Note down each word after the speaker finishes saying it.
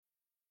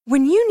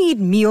When you need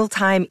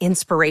mealtime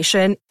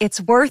inspiration,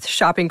 it's worth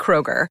shopping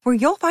Kroger, where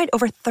you'll find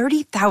over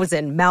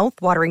 30,000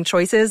 mouth-watering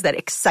choices that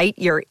excite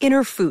your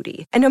inner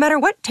foodie. And no matter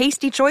what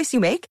tasty choice you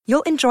make,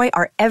 you'll enjoy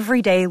our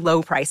everyday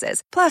low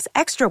prices, plus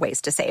extra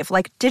ways to save,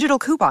 like digital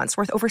coupons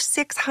worth over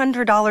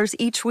 $600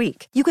 each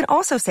week. You can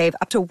also save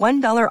up to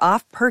 $1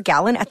 off per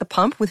gallon at the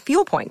pump with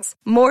fuel points.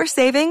 More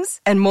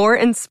savings and more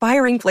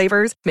inspiring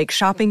flavors make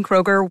shopping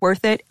Kroger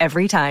worth it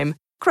every time.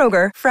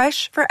 Kroger,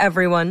 fresh for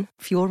everyone.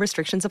 Fuel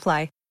restrictions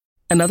apply.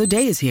 Another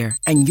day is here,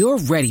 and you're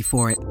ready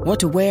for it. What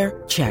to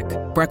wear? Check.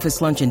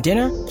 Breakfast, lunch, and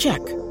dinner? Check.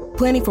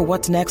 Planning for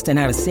what's next and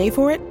how to save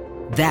for it?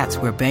 That's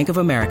where Bank of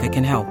America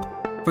can help.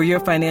 For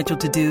your financial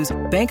to-dos,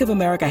 Bank of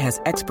America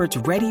has experts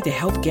ready to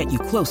help get you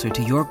closer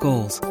to your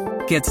goals.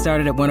 Get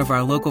started at one of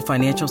our local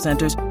financial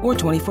centers or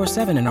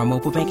 24/7 in our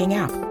mobile banking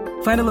app.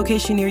 Find a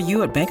location near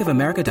you at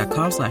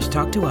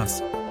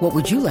bankofamerica.com/talktous. What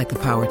would you like the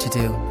power to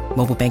do?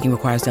 Mobile banking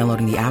requires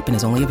downloading the app and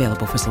is only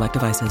available for select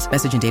devices.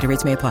 Message and data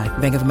rates may apply.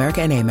 Bank of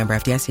America NA, member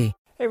FDIC.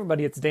 Hey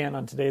everybody, it's Dan.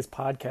 On today's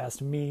podcast,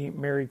 me,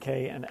 Mary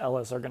Kay, and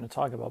Ellis are going to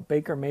talk about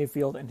Baker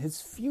Mayfield and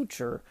his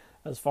future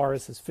as far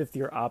as his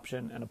fifth-year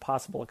option and a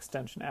possible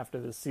extension after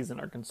this season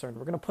are concerned.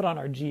 We're going to put on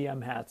our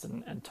GM hats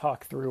and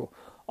talk through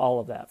all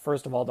of that.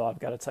 First of all, though, I've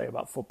got to tell you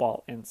about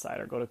Football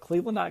Insider. Go to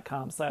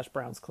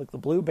cleveland.com/Browns, click the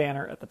blue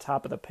banner at the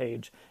top of the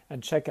page,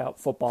 and check out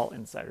Football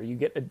Insider. You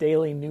get a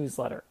daily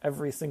newsletter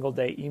every single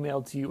day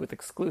emailed to you with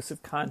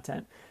exclusive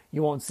content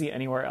you won't see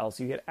anywhere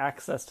else. You get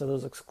access to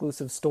those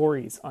exclusive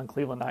stories on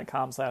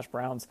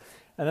cleveland.com/Browns.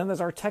 And then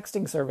there's our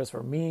texting service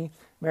where me,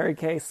 Mary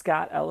Kay,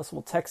 Scott, Ellis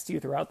will text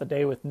you throughout the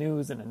day with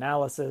news and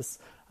analysis,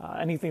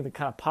 anything that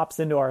kind of pops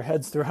into our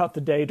heads throughout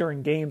the day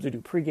during games. We do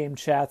pregame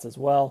chats as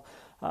well,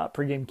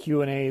 pregame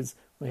Q&As.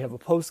 We have a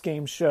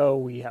postgame show.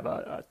 We have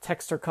a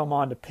texter come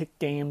on to pick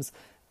games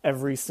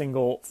every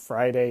single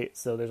Friday.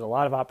 So there's a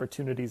lot of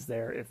opportunities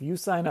there. If you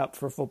sign up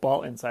for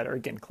Football Insider,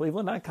 again,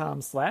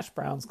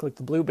 cleveland.com/Browns, click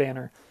the blue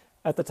banner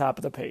at the top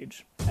of the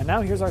page. And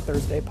now here's our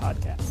Thursday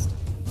podcast.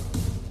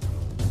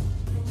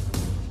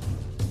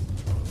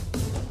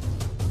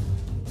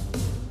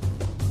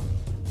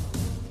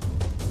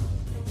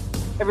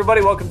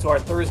 Everybody, welcome to our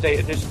Thursday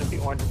edition of the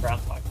Orange and Brown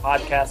Talk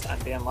podcast. I'm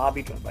Dan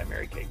Lobby, joined by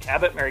Mary Kay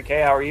Cabot. Mary Kay,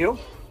 how are you?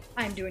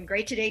 I'm doing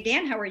great today,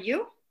 Dan. How are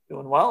you?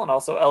 Doing well. And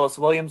also Ellis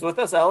Williams with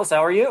us. Ellis,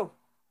 how are you?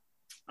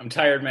 I'm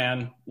tired,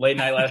 man. Late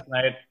night last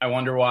night. I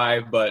wonder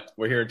why, but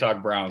we're here to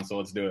talk Browns, so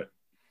let's do it.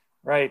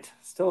 Right.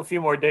 Still a few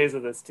more days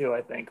of this too,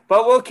 I think.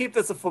 But we'll keep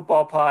this a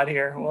football pod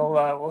here.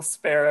 We'll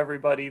spare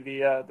everybody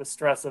the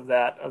stress of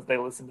that as they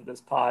listen to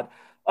this pod.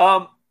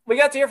 We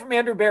got to hear from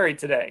Andrew Berry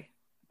today.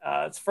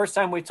 It's the first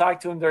time we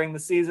talked to him during the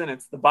season.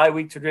 It's the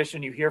bye-week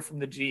tradition. You hear from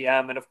the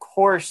GM. And, of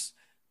course,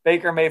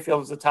 Baker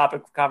Mayfield is a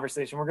topic of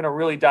conversation. We're going to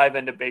really dive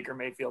into Baker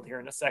Mayfield here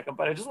in a second.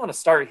 But I just want to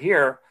start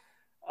here.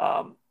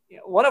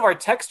 One of our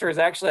texters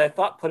actually, I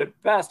thought, put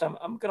it best. I'm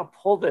going to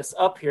pull this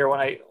up here when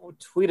I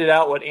tweeted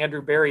out what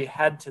Andrew Berry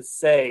had to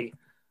say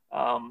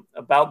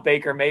about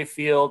Baker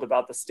Mayfield,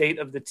 about the state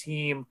of the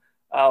team.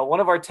 One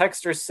of our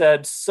texters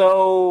said,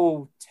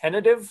 "So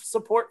tentative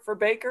support for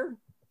Baker,"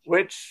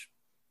 which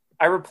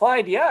I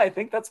replied, yeah, I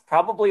think that's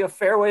probably a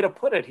fair way to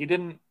put it. He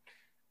didn't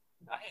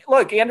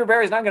look, Andrew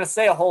Berry's not going to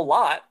say a whole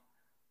lot,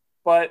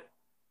 but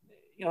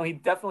he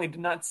definitely did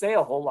not say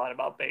a whole lot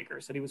about Baker.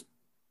 Said he was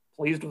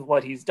pleased with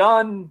what he's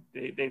done.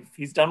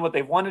 He's done what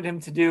they've wanted him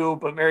to do.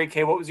 But Mary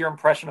Kay, what was your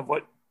impression of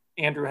what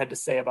Andrew had to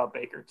say about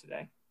Baker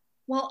today?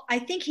 Well, I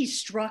think he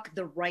struck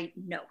the right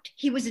note.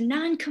 He was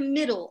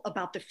non-committal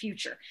about the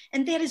future,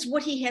 and that is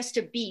what he has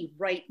to be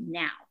right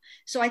now.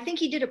 So I think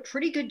he did a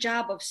pretty good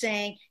job of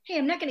saying, hey,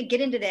 I'm not going to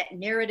get into that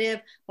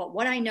narrative, but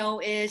what I know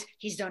is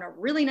he's done a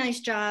really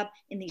nice job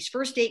in these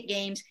first 8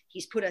 games.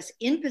 He's put us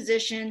in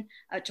position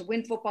to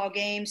win football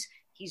games.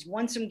 He's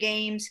won some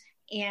games,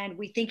 and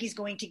we think he's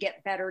going to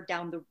get better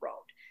down the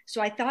road. So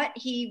I thought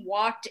he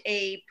walked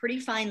a pretty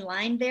fine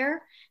line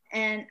there,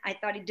 and I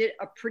thought he did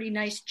a pretty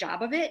nice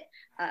job of it.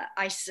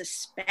 I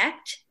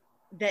suspect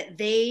that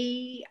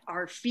they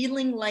are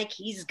feeling like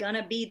he's going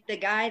to be the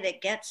guy that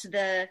gets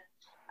the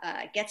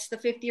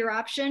 5th-year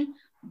option,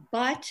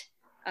 but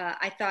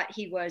I thought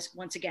he was,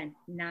 once again,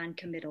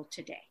 non-committal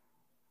today.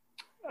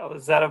 Oh,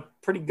 is that a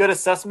pretty good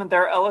assessment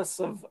there,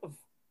 Ellis, of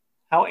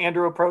how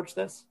Andrew approached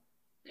this?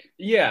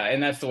 Yeah,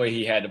 and that's the way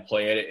he had to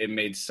play it. It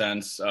made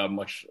sense,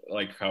 much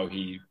like how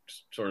he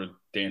sort of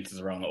dances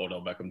around the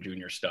Odell Beckham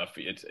Jr. stuff.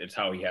 It's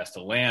how he has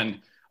to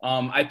land.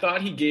 I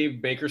thought he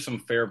gave Baker some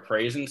fair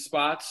praise in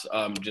spots,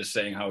 just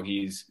saying how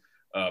he's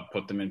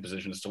put them in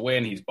positions to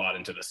win. He's bought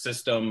into the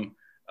system.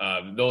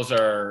 Those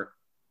are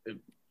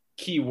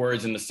key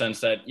words in the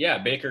sense that, yeah,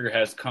 Baker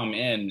has come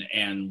in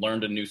and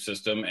learned a new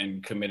system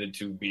and committed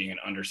to being an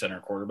under center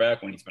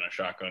quarterback when he's been a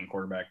shotgun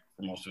quarterback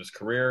for most of his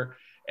career.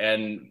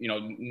 And,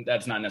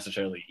 that's not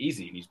necessarily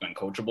easy. He's been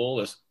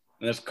coachable.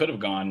 This could have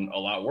gone a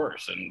lot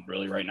worse. And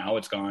really right now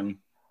it's gone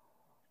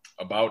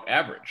about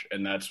average.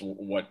 And that's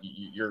what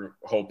your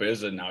hope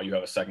is. And now you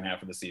have a second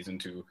half of the season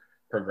to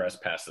progress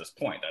past this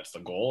point. That's the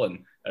goal.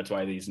 And that's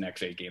why these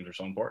next 8 games are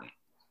so important.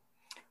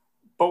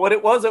 But what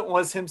it wasn't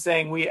was him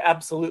saying we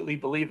absolutely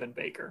believe in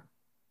Baker,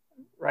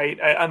 right?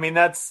 I mean,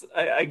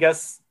 I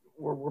guess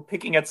we're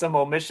picking at some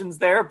omissions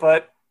there,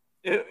 but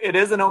it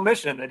is an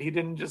omission that he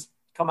didn't just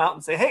come out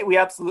and say, hey, we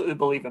absolutely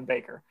believe in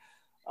Baker.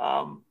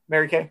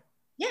 Mary Kay?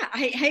 Yeah,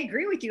 I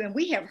agree with you. And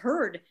we have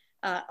heard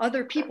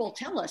other people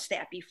tell us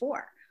that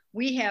before.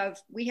 We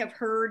have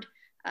heard,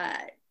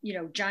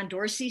 John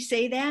Dorsey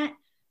say that.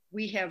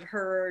 We have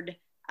heard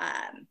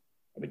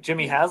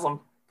Jimmy Haslam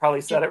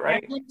probably said it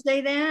right.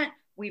 Say that.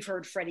 We've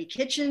heard Freddie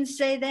Kitchens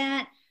say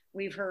that.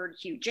 We've heard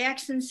Hugh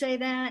Jackson say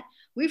that.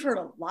 We've heard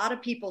a lot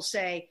of people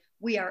say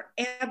we are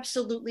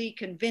absolutely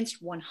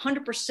convinced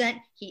 100%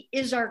 he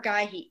is our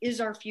guy, he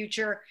is our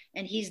future,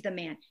 and he's the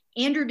man.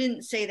 Andrew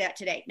didn't say that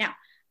today. Now,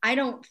 I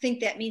don't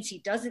think that means he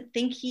doesn't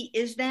think he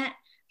is that.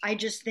 I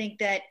just think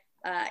that,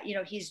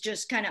 he's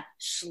just kind of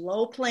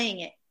slow playing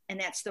it, and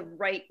that's the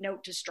right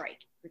note to strike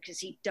because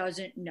he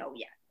doesn't know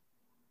yet.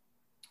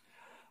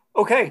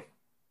 Okay,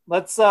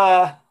 let's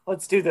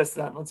do this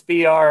then. Let's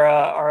be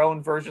our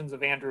own versions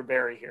of Andrew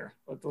Berry here.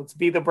 Let's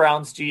be the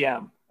Browns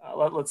GM.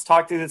 Let's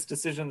talk through this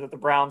decision that the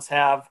Browns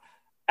have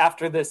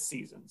after this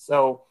season.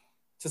 So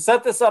to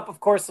set this up, of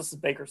course, this is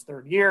Baker's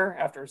third year.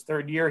 After his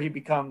third year, he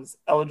becomes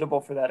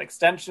eligible for that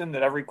extension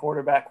that every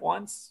quarterback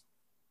wants.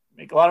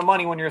 Make a lot of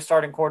money when you're a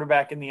starting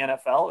quarterback in the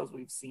NFL, as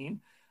we've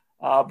seen.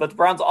 But the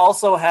Browns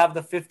also have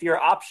the fifth-year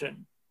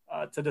option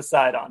to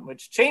decide on,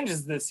 which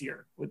changes this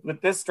year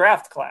with this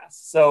draft class.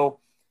 So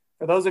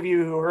for those of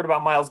you who heard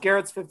about Myles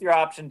Garrett's fifth-year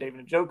option,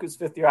 David Njoku's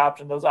fifth-year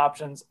option, those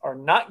options are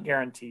not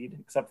guaranteed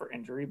except for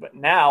injury. But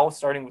now,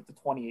 starting with the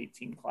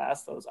 2018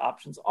 class, those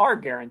options are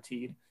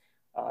guaranteed.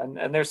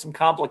 And there's some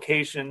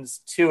complications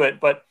to it.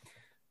 But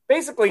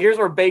basically, here's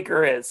where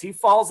Baker is. He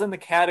falls in the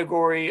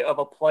category of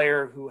a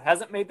player who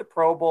hasn't made the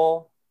Pro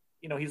Bowl.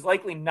 He's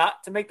likely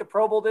not to make the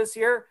Pro Bowl this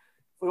year.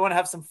 If we want to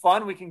have some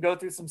fun, we can go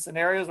through some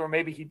scenarios where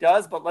maybe he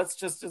does. But let's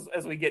just,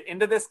 as we get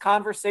into this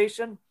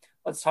conversation,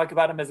 let's talk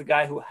about him as a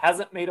guy who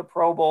hasn't made a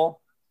Pro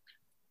Bowl.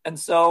 And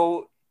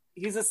so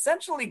he's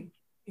essentially,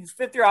 his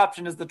fifth-year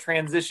option is the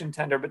transition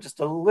tender, but just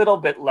a little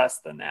bit less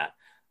than that.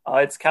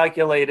 It's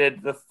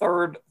calculated the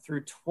 3rd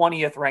through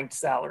 20th ranked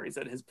salaries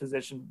at his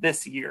position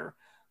this year.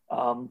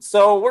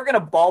 So we're going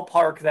to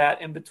ballpark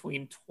that in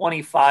between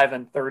 $25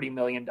 and $30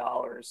 million.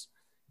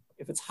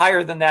 If it's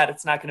higher than that,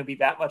 it's not going to be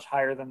that much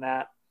higher than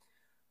that.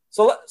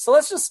 So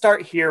let's just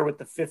start here with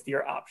the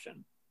fifth-year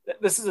option.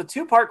 This is a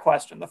two-part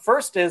question. The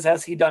first is,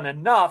 has he done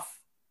enough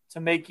to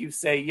make you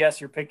say, yes,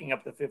 you're picking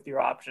up the fifth-year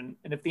option?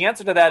 And if the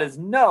answer to that is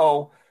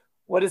no,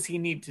 what does he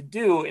need to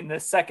do in the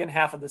second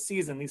half of the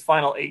season, these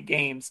final 8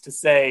 games, to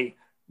say,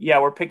 yeah,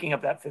 we're picking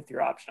up that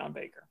fifth-year option on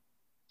Baker?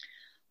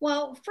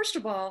 Well, first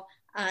of all,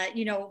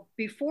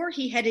 before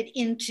he headed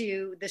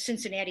into the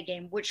Cincinnati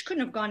game, which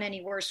couldn't have gone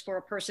any worse for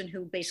a person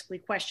who basically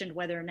questioned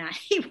whether or not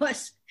he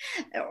was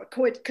or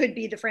could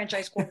be the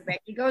franchise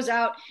quarterback. He goes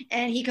out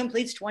and he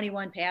completes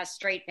 21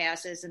 straight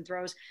passes and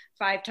throws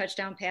 5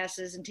 touchdown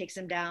passes and takes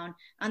them down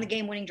on the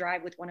game-winning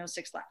drive with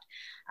 1:06 left,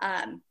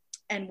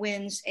 and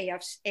wins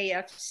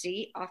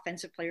AFC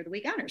Offensive Player of the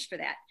Week honors for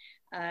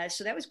that.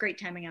 So that was great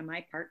timing on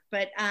my part.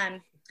 But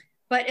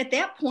at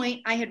that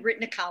point, I had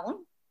written a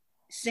column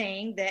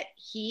saying that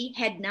he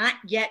had not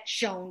yet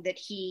shown that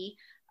he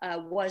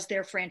was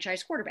their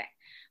franchise quarterback.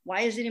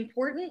 Why is it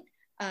important?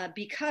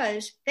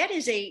 Because that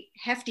is a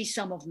hefty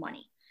sum of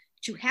money.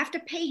 To have to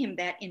pay him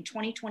that in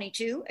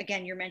 2022,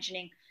 again, you're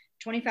mentioning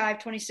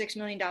 $26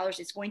 million.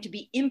 It's going to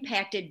be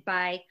impacted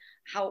by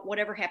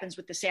whatever happens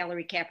with the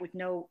salary cap with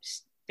no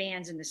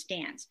fans in the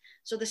stands.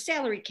 So the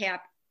salary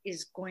cap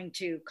is going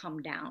to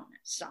come down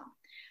some.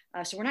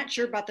 So we're not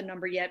sure about the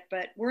number yet,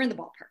 but we're in the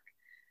ballpark.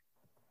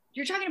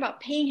 You're talking about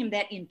paying him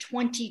that in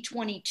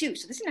 2022.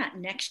 So this is not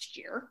next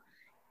year.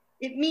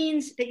 It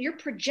means that you're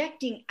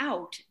projecting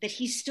out that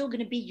he's still going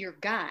to be your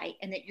guy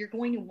and that you're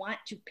going to want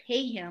to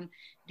pay him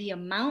the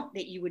amount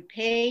that you would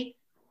pay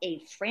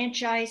a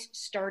franchise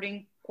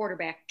starting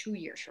quarterback 2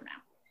 years from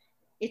now.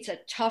 It's a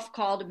tough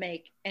call to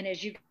make. And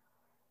as you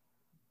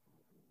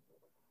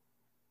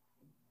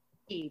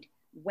need,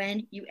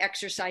 when you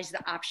exercise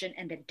the option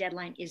and the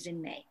deadline is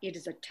in May. It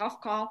is a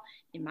tough call.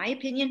 In my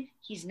opinion,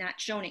 he's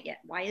not shown it yet.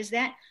 Why is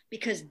that?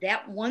 Because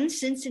that one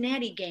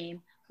Cincinnati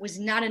game was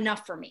not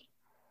enough for me.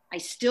 I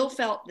still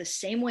felt the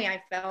same way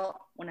I felt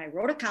when I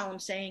wrote a column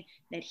saying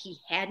that he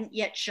hadn't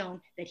yet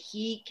shown that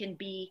he can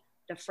be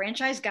the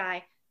franchise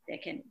guy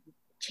that can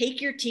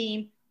take your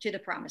team to the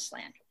promised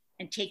land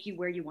and take you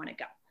where you want to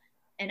go.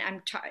 And I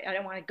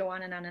don't want to go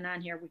on and on and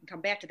on here. We can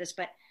come back to this,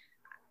 but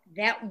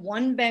that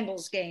one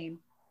Bengals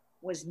game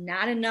was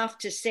not enough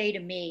to say to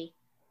me,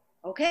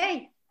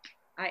 okay,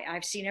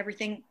 I've seen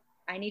everything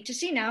I need to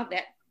see now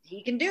that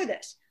he can do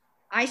this.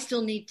 I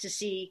still need to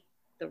see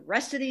the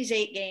rest of these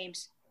 8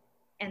 games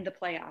and the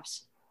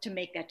playoffs to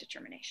make that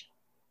determination.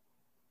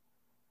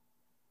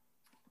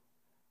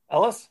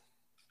 Ellis?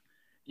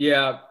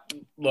 Yeah,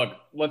 look,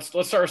 let's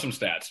start with some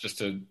stats just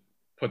to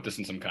put this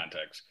in some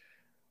context.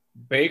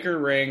 Baker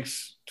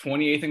ranks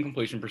 28th in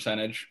completion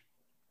percentage,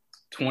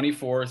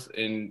 24th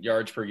in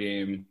yards per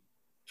game,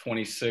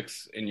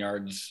 26 in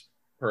yards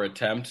per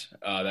attempt.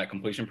 That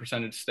completion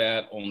percentage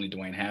stat, only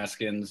Dwayne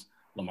Haskins,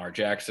 Lamar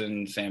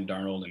Jackson, Sam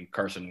Darnold, and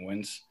Carson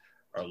Wentz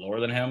are lower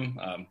than him.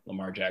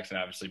 Lamar Jackson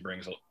obviously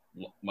brings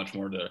much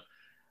more to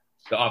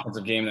the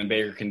offensive game than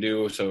Baker can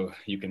do, so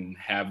you can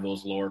have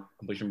those lower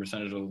completion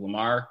percentages with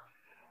Lamar.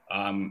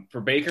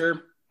 For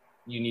Baker,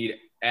 you need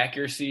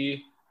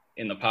accuracy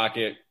in the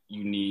pocket.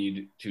 You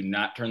need to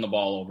not turn the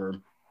ball over,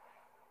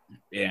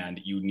 and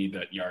you need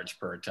the yards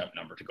per attempt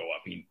number to go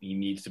up. He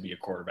needs to be a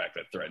quarterback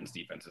that threatens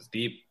defenses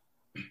deep.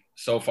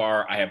 So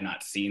far, I have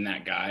not seen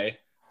that guy,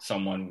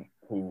 someone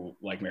who,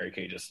 like Mary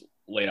Kay just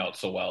laid out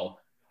so well,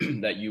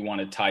 that you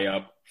want to tie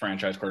up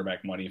franchise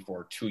quarterback money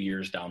for 2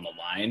 years down the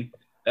line.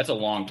 That's a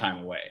long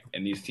time away.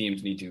 And these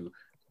teams need to,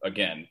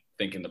 again,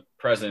 think in the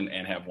present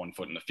and have one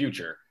foot in the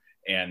future.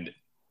 And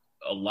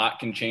a lot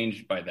can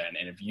change by then.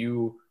 And if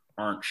you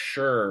aren't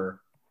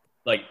sure,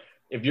 like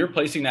if you're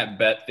placing that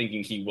bet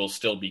thinking he will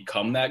still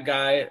become that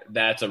guy,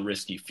 that's a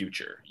risky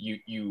future.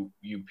 You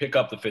pick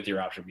up the 5th-year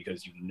option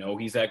because you know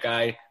he's that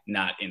guy,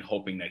 not in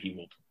hoping that he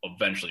will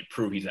eventually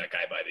prove he's that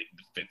guy by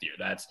the 5th year.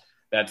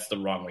 That's the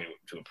wrong way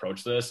to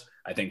approach this.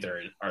 I think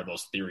there are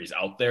those theories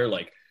out there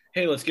like,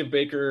 hey, let's give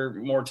Baker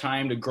more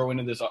time to grow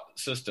into this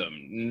system.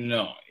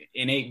 No,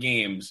 in 8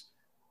 games,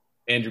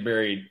 Andrew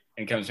Berry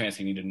and Kevin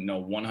Stefanski need to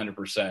know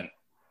 100%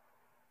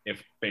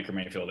 if Baker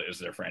Mayfield is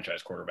their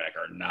franchise quarterback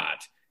or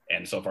not.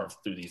 And so far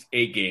through these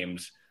 8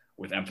 games,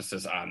 with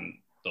emphasis on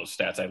those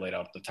stats I laid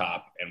out at the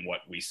top and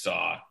what we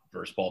saw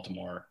versus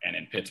Baltimore and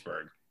in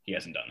Pittsburgh, he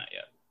hasn't done that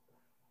yet.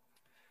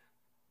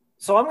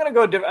 So I'm going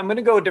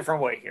to go a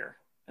different way here.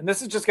 And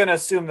this is just going to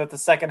assume that the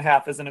second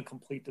half isn't a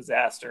complete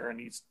disaster and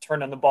he's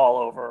turning the ball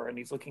over and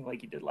he's looking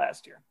like he did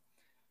last year.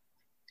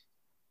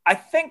 I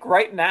think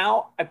right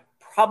now I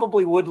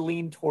probably would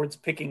lean towards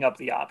picking up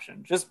the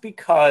option just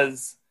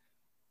because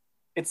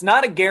it's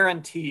not a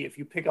guarantee if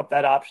you pick up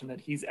that option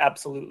that he's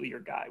absolutely your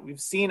guy. We've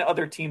seen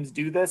other teams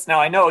do this. Now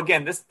I know,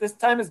 again, this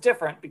time is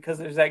different because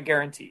there's that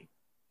guarantee.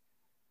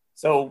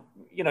 So,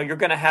 you're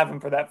going to have him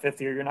for that 5th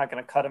year. You're not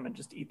going to cut him and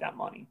just eat that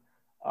money.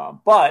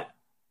 But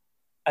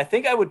I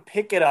think I would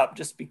pick it up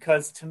just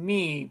because, to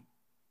me,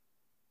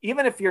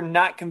 even if you're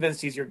not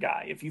convinced he's your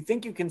guy, if you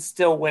think you can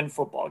still win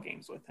football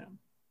games with him,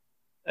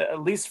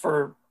 at least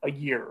for a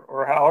year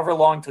or however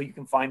long till you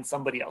can find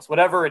somebody else,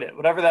 whatever it is,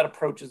 whatever that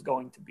approach is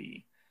going to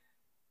be,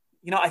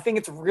 I think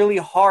it's really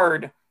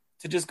hard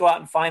to just go out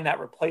and find that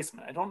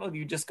replacement. I don't know if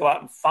you just go out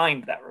and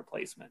find that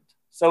replacement.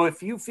 So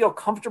if you feel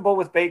comfortable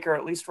with Baker,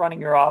 at least running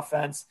your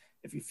offense,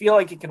 if you feel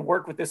like you can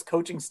work with this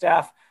coaching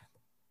staff,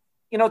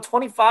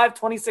 25,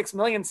 26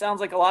 million sounds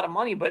like a lot of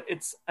money, but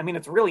it's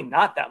really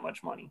not that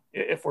much money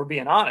if we're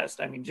being honest.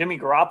 I mean, Jimmy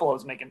Garoppolo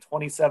is making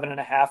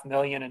 27.5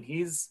 million and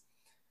he's,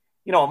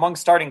 among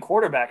starting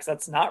quarterbacks,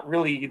 that's not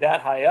really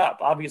that high up.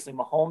 Obviously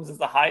Mahomes is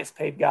the highest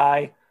paid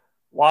guy.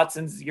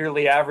 Watson's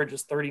yearly average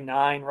is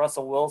 39,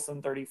 Russell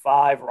Wilson,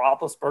 35,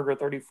 Roethlisberger,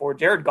 34.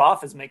 Jared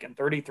Goff is making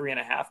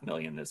 33.5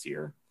 million this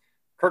year.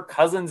 Kirk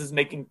Cousins is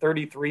making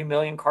 33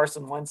 million,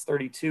 Carson Wentz,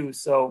 32.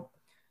 So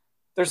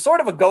there's sort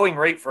of a going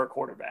rate for a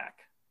quarterback.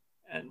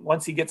 And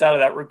once he gets out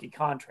of that rookie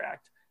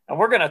contract, and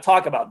we're going to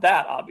talk about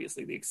that,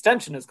 obviously, the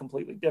extension is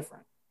completely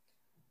different.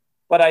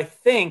 But I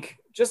think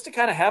just to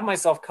kind of have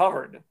myself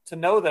covered, to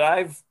know that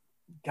I've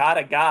got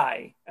a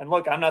guy, and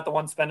look, I'm not the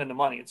one spending the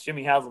money. It's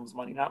Jimmy Haslam's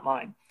money, not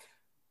mine.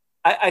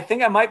 I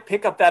think I might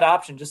pick up that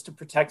option just to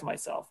protect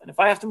myself. And if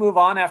I have to move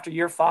on after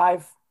year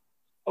 5,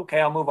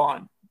 okay, I'll move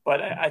on.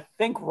 But I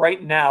think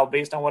right now,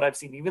 based on what I've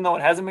seen, even though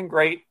it hasn't been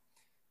great,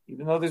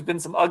 even though there's been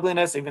some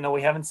ugliness, even though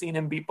we haven't seen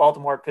him beat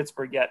Baltimore or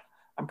Pittsburgh yet,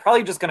 I'm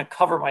probably just going to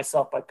cover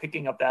myself by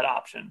picking up that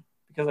option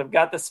because I've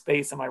got the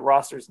space and my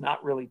roster is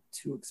not really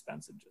too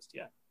expensive just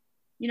yet.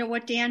 You know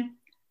what, Dan?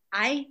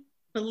 I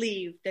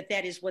believe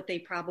that is what they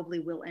probably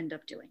will end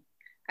up doing.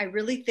 I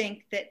really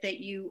think that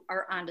you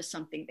are onto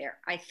something there.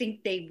 I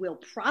think they will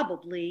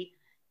probably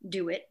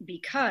do it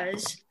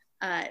because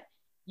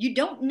you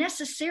don't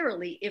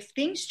necessarily, if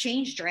things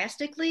change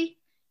drastically,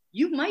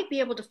 you might be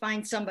able to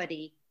find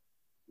somebody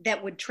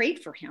that would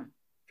trade for him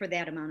for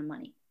that amount of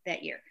money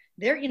that year.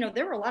 There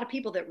were a lot of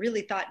people that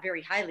really thought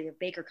very highly of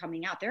Baker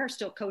coming out. There are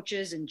still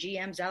coaches and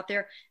GMs out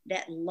there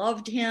that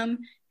loved him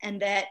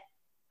and that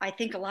I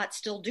think a lot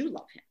still do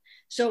love him.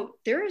 So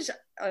there's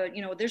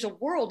a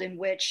world in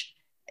which,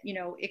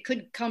 it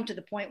could come to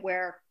the point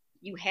where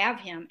you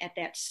have him at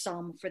that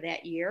sum for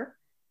that year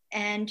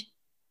and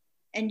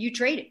you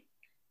trade him.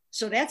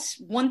 So that's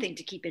one thing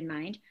to keep in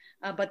mind.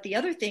 But the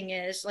other thing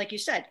is, like you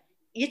said,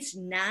 it's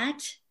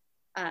not,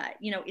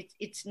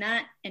 it's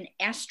not an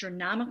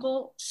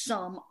astronomical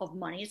sum of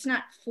money. It's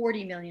not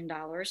 $40 million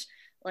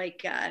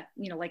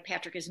like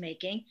Patrick is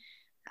making.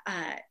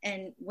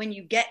 And when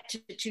you get to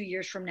 2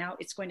 years from now,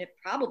 it's going to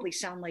probably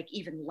sound like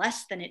even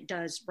less than it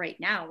does right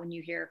now. When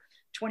you hear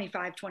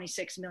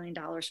 $26 million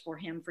for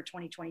him for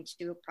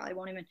 2022, it probably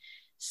won't even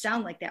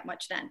sound like that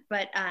much then.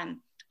 But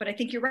I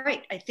think you're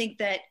right. I think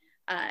that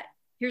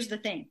here's the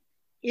thing.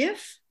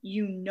 If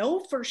you know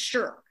for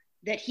sure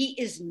that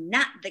he is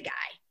not the guy,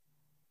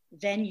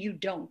 then you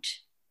don't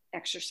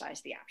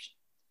exercise the option.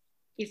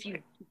 If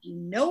you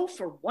know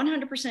for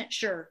 100%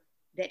 sure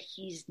that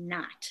he's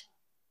not,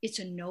 it's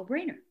a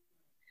no-brainer.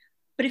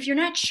 But if you're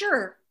not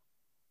sure,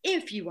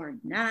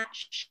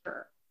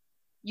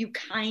 you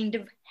kind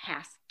of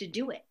have to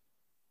do it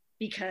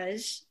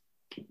because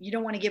you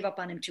don't want to give up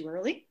on him too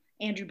early.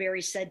 Andrew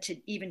Berry said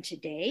even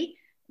today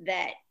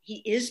that he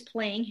is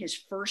playing his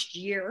first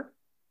year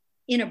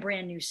in a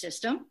brand new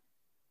system.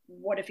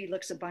 What if he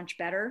looks a bunch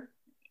better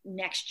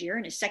next year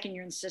in his second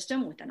year in the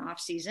system with an off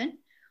season?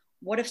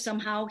 What if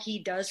somehow he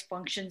does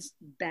functions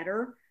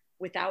better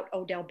without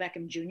Odell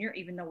Beckham Jr.,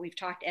 even though we've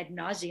talked ad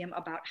nauseum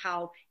about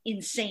how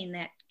insane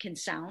that can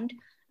sound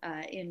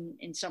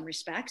in some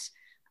respects.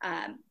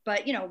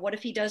 But, what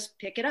if he does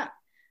pick it up?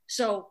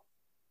 So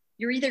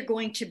you're either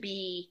going to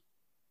be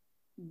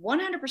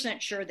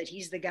 100% sure that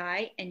he's the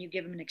guy and you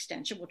give him an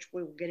extension, which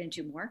we'll get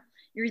into more.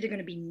 You're either going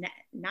to be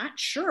not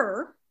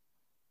sure.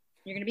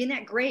 You're going to be in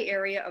that gray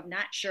area of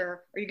not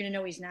sure, or you're going to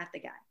know he's not the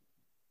guy.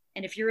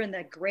 And if you're in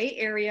the gray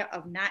area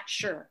of not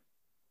sure,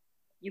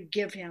 you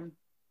pick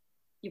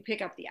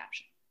up the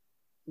option.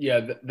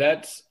 Yeah,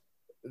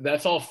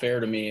 that's all fair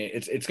to me.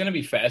 It's going to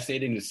be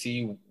fascinating to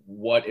see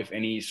what, if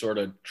any, sort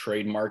of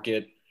trade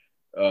market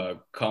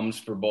comes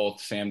for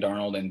both Sam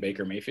Darnold and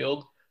Baker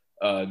Mayfield,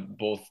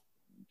 both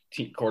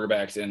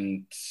quarterbacks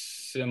in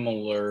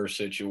similar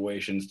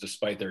situations,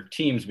 despite their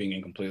teams being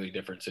in completely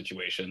different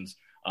situations.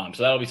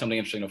 So that'll be something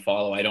interesting to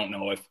follow. I don't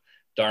know if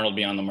Darnold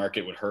being on the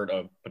market would hurt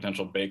a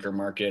potential Baker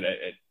market.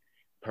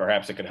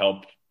 Perhaps it could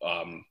help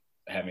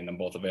having them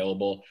both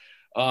available.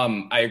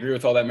 I agree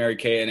with all that, Mary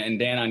Kay. And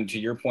Dan, on to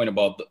your point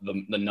about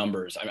the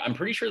numbers, I'm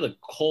pretty sure the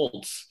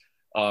Colts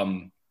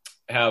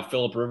have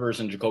Phillip Rivers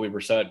and Jacoby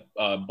Brissett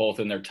both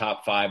in their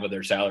top 5 of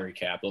their salary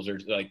cap. Those are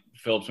like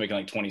Phillip's making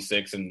like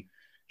 26 and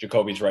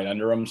Jacoby's right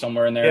under him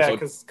somewhere in there. Yeah,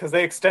 because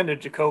they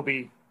extended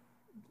Jacoby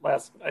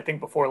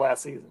before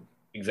last season.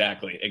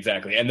 Exactly.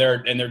 And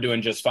they're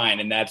doing just fine.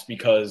 And that's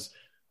because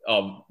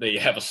they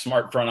have a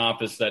smart front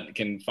office that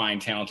can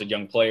find talented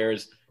young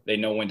players. They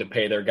know when to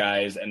pay their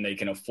guys, and they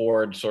can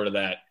afford sort of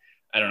that,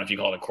 I don't know if you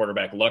call it a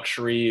quarterback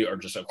luxury or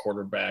just a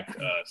quarterback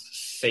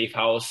safe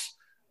house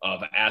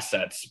of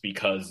assets,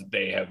 because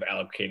they have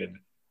allocated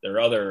their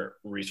other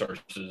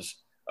resources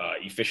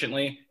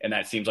efficiently. And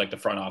that seems like the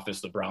front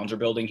office the Browns are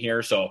building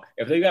here. So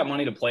if they've got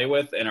money to play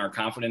with and are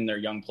confident in their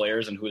young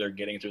players and who they're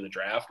getting through the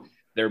draft,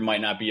 there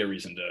might not be a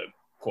reason to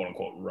quote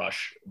unquote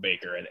rush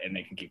Baker, and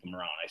they can keep him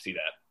around. I see that.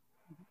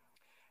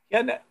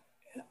 Yeah.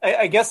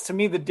 I guess to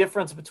me, the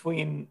difference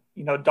between,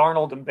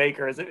 Darnold and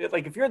Baker is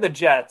like, if you're the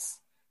Jets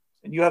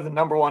and you have the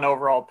number 1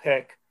 overall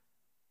pick,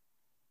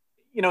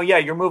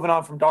 you're moving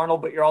on from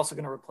Darnold, but you're also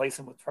going to replace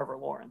him with Trevor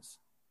Lawrence,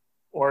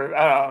 or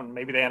I don't know,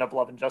 maybe they end up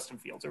loving Justin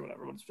Fields or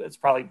whatever. It's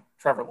probably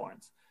Trevor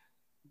Lawrence.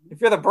 If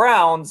you're the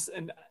Browns,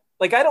 and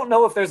like, I don't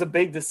know if there's a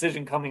big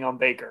decision coming on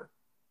Baker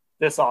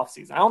this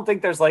offseason. I don't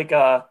think there's like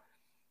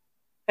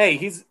hey,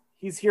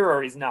 he's here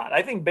or he's not.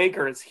 I think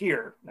Baker is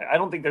here. I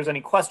don't think there's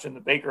any question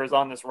that Baker is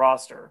on this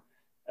roster.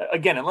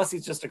 Again, unless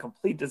he's just a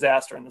complete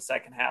disaster in the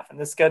second half, and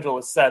this schedule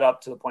is set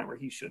up to the point where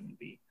he shouldn't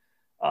be.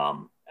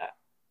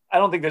 I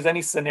don't think there's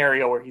any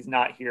scenario where he's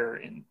not here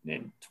in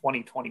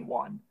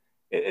 2021.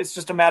 It's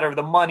just a matter of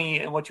the money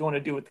and what you want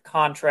to do with the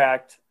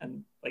contract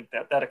and like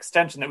that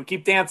extension that we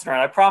keep dancing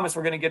around. I promise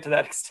we're going to get to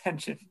that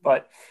extension.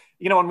 But,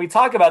 when we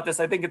talk about this,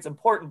 I think it's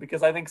important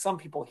because I think some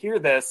people hear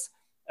this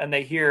and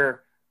they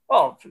hear,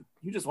 well,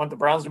 you just want the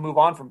Browns to move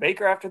on from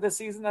Baker after this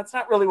season. That's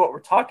not really what we're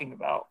talking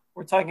about.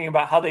 We're talking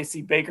about how they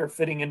see Baker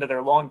fitting into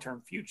their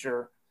long-term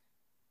future.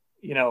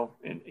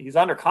 He's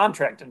under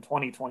contract in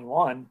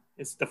 2021.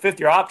 It's the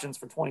 5th-year options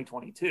for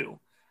 2022.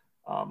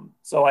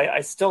 So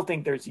I still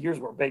think there's years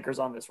where Baker's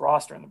on this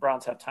roster and the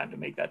Browns have time to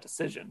make that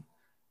decision.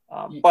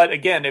 But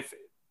again, if,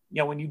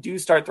 when you do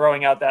start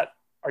throwing out that,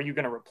 are you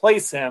going to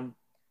replace him?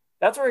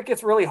 That's where it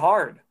gets really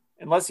hard,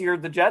 unless you're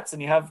the Jets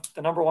and you have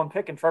the number 1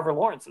 pick and Trevor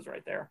Lawrence is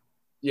right there.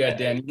 Yeah,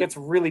 Dan, it gets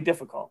really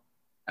difficult.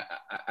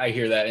 I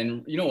hear that.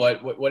 And you know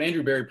what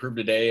Andrew Berry proved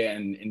today,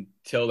 and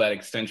until that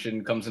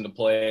extension comes into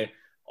play,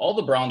 all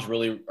the Browns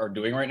really are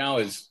doing right now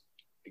is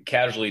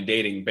casually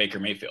dating Baker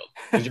Mayfield.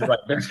 Because you're right.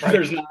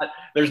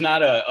 There's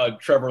not a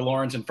Trevor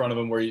Lawrence in front of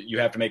him where you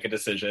have to make a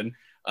decision.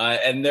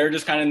 And they're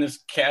just kind of in this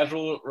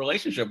casual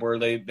relationship where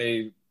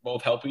they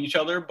both help each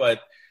other.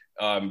 But,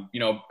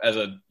 as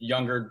a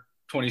younger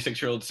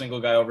 26-year-old single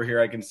guy over here,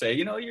 I can say,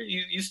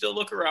 you still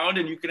look around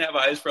and you can have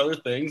eyes for other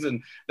things.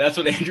 And that's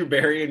what Andrew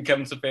Berry and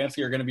Kevin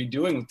Stefanski are going to be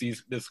doing with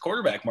this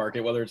quarterback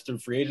market, whether it's through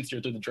free agency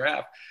or through the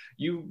draft.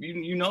 They're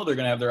going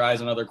to have their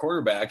eyes on other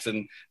quarterbacks.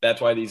 And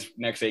that's why these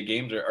next 8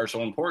 games are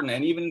so important.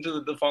 And even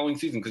into the following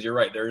season, because you're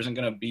right, there isn't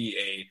going to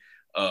be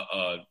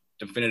a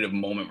definitive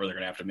moment where they're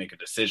going to have to make a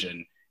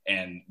decision.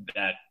 And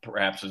that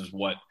perhaps is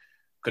what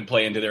could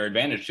play into their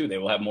advantage too. They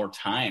will have more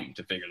time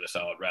to figure this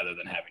out rather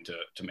than having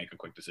to make a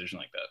quick decision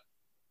like that.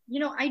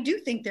 I do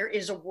think there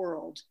is a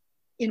world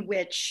in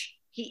which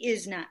he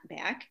is not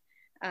back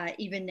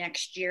even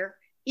next year,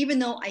 even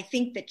though I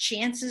think the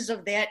chances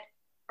of that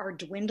are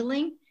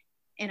dwindling.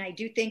 And I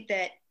do think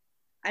that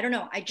I don't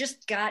know. I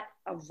just got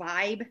a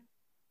vibe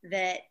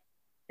that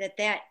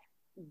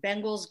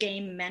Bengals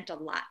game meant a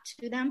lot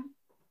to them,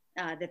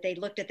 that they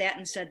looked at that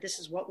and said, this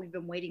is what we've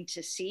been waiting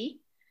to see.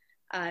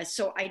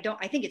 So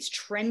I think it's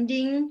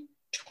trending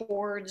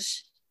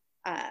towards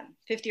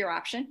 50-year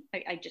option.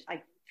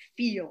 I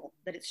feel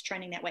that it's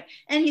trending that way.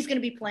 And he's going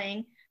to be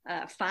playing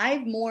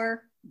 5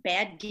 more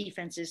bad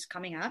defenses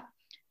coming up,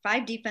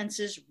 5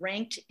 defenses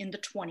ranked in the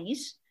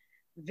 20s,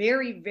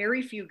 very,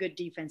 very few good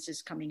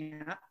defenses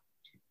coming up,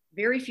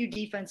 very few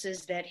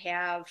defenses that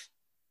have,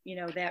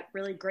 that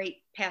really great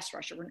pass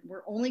rusher.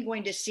 We're only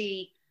going to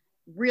see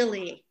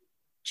really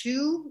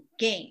 2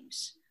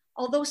 games,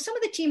 although some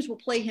of the teams will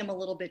play him a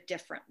little bit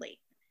differently.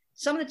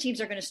 Some of the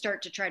teams are going to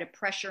start to try to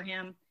pressure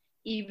him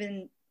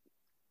even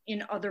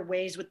in other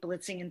ways with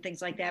blitzing and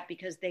things like that,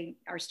 because they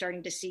are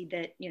starting to see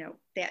that,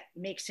 that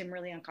makes him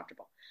really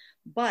uncomfortable.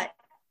 But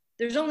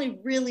there's only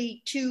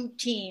really 2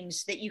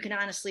 teams that you can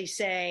honestly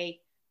say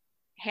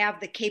have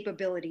the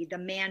capability, the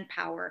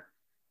manpower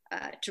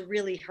to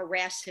really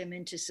harass him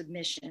into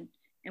submission.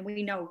 And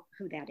we know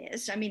who that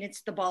is. I mean,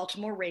 it's the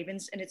Baltimore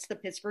Ravens and it's the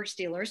Pittsburgh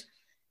Steelers.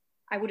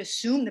 I would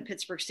assume the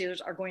Pittsburgh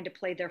Steelers are going to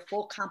play their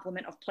full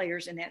complement of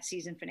players in that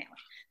season finale.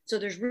 So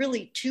there's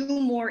really 2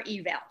 more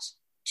evals,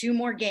 2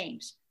 more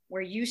games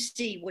where you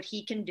see what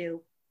he can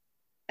do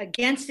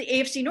against the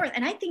AFC North.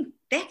 And I think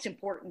that's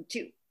important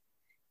too,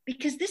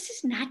 because this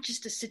is not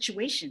just a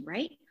situation,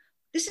 right?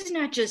 This is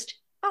not just,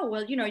 oh,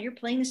 well, you're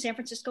playing the San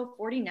Francisco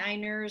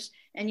 49ers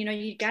and,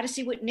 you got to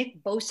see what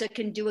Nick Bosa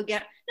can do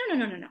again.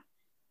 No.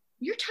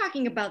 You're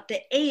talking about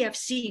the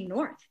AFC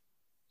North.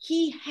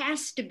 He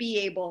has to be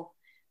able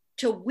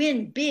to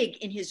win big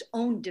in his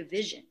own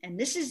division. And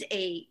this is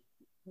a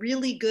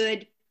really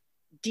good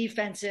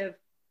defensive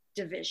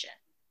division.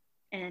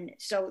 And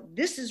so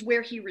this is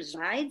where he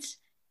resides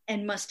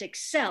and must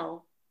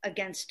excel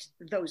against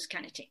those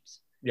kind of teams.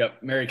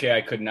 Yep. Mary Kay,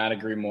 I could not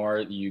agree more.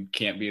 You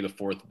can't be the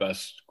 4th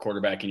best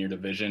quarterback in your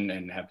division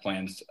and have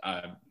plans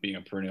being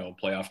a perennial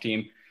playoff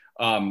team.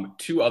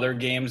 2 other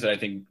games that I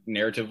think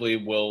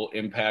narratively will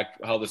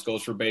impact how this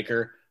goes for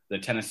Baker. The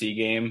Tennessee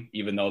game,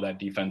 even though that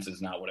defense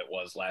is not what it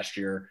was last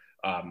year,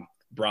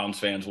 Browns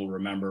fans will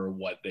remember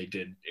what they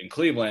did in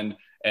Cleveland,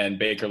 and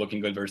Baker looking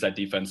good versus that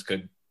defense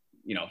could,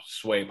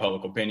 sway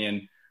public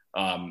opinion.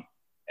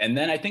 And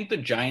then I think the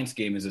Giants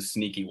game is a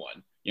sneaky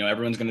one.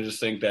 Everyone's going to just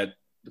think that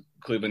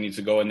Cleveland needs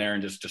to go in there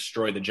and just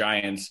destroy the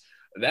Giants.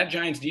 That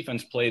Giants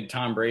defense played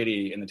Tom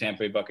Brady and the Tampa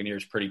Bay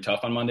Buccaneers pretty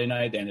tough on Monday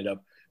night. They ended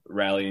up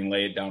rallying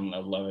late, down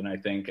 11, I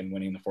think, and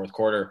winning the 4th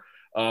quarter.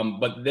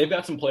 But they've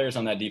got some players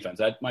on that defense.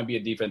 That might be a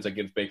defense that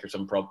gives Baker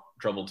some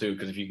trouble too,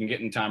 because if you can get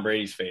in Tom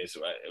Brady's face,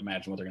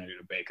 imagine what they're going to do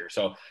to Baker.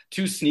 So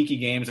 2 sneaky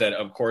games that,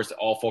 of course,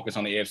 all focus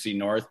on the AFC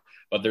North,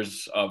 but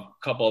there's a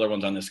couple other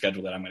ones on the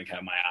schedule that I'm going to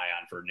have my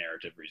eye on for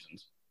narrative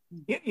reasons.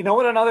 You know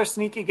what another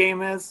sneaky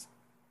game is?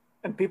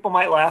 And people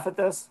might laugh at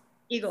this.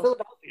 Eagles.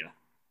 Philadelphia.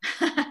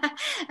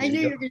 I knew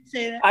you were going to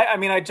say that.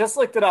 I just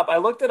looked it up. I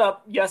looked it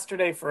up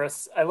yesterday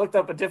I looked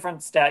up a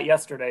different stat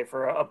yesterday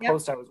for a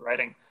post I was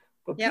writing.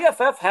 But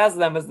PFF has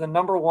them as the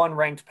number 1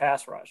 ranked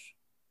pass rush.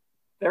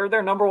 They're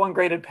their number 1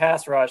 graded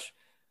pass rush.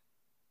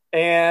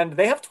 And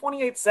they have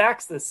 28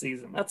 sacks this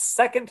season. That's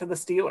second to the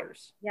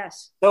Steelers.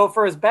 Yes. So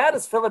for as bad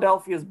as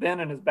Philadelphia's been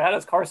and as bad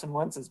as Carson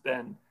Wentz has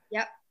been,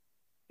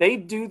 they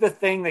do the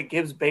thing that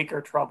gives Baker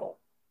trouble.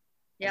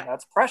 Yeah,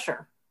 that's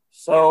pressure.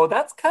 So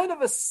that's kind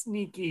of a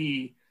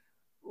sneaky,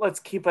 let's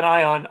keep an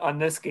eye on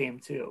this game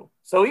too.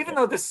 So even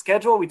though this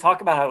schedule, we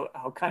talk about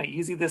how kind of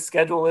easy this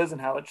schedule is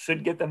and how it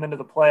should get them into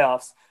the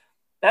playoffs,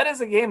 that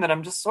is a game that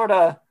I'm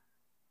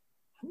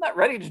not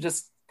ready to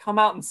just come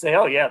out and say,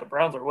 oh yeah, the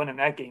Browns are winning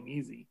that game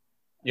easy.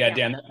 Yeah,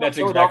 Dan, that's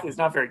Philadelphia's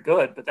not very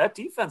good, but that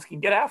defense can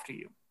get after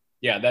you.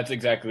 Yeah, that's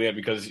exactly it,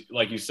 because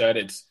like you said,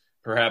 it's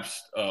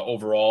perhaps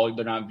overall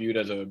they're not viewed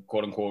as a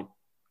quote unquote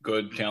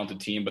good,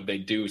 talented team, but they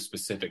do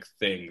specific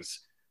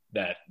things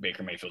that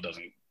Baker Mayfield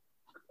doesn't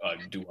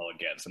do well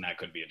against, and that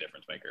could be a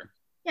difference maker.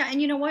 Yeah,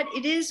 and you know what?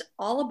 It is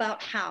all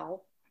about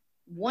how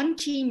one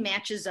team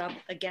matches up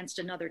against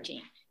another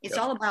team. It's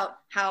all about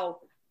how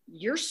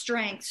your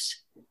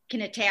strengths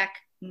can attack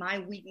my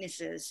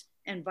weaknesses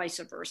and vice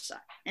versa.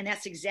 And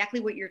that's exactly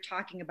what you're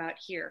talking about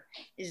here,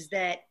 is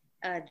that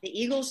the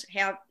Eagles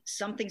have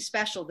something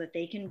special that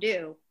they can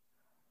do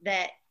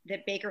that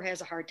Baker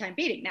has a hard time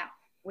beating. Now,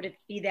 would it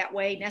be that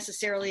way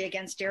necessarily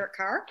against Derek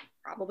Carr?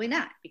 Probably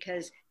not,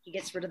 because he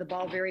gets rid of the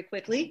ball very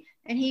quickly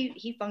and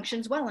he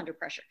functions well under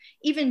pressure.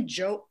 Even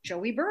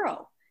Joey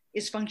Burrow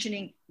is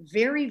functioning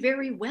very,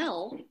 very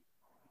well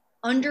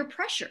under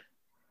pressure,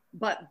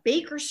 but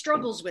Baker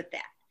struggles with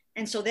that.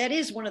 And so that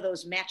is one of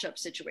those matchup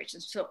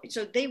situations.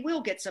 So they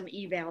will get some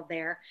eval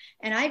there.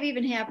 And I've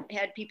even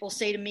had people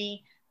say to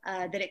me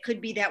that it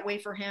could be that way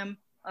for him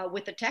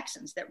with the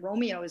Texans, that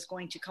Romeo is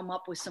going to come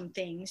up with some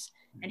things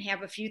and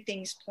have a few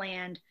things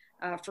planned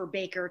for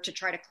Baker to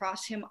try to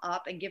cross him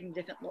up and give him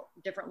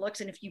different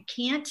looks. And if you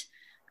can't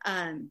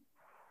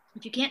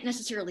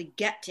necessarily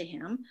get to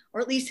him, or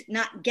at least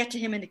not get to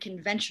him in the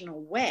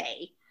conventional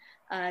way,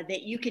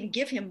 that you can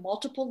give him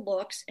multiple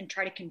looks and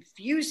try to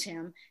confuse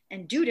him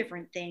and do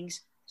different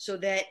things so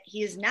that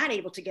he is not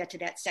able to get to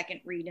that second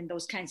read and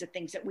those kinds of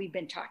things that we've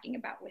been talking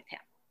about with him.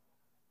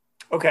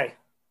 Okay,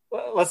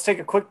 let's take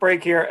a quick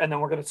break here, and then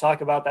we're going to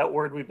talk about that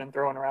word we've been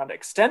throwing around,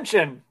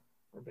 extension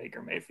for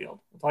Baker Mayfield.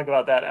 We'll talk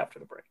about that after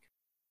the break.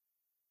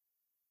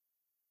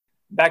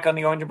 Back on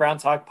the Orange and Brown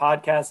Talk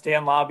podcast,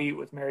 Dan Lobby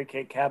with Mary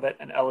Kay Cabot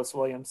and Ellis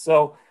Williams.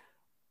 So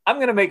I'm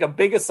going to make a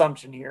big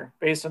assumption here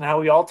based on how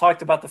we all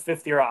talked about the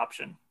fifth-year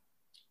option.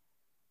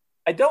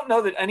 I don't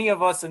know that any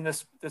of us in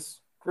this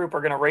group are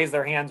going to raise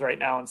their hands right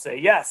now and say,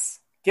 yes,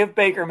 give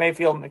Baker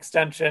Mayfield an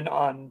extension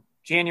on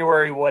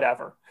January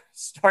whatever.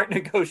 Start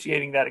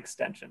negotiating that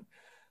extension.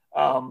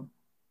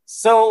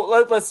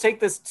 So let's take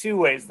this two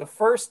ways. The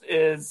first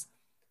is,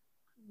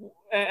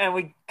 and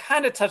we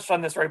kind of touched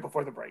on this right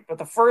before the break, but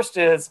the first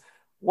is,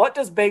 what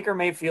does Baker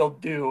Mayfield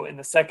do in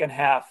the second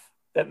half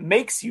that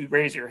makes you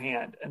raise your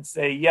hand and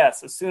say,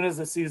 yes, as soon as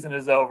the season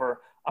is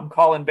over, I'm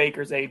calling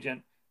Baker's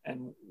agent,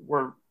 and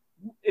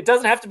it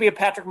doesn't have to be a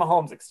Patrick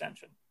Mahomes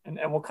extension.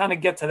 And we'll kind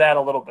of get to that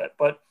a little bit,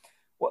 but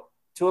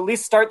to at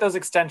least start those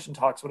extension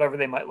talks, whatever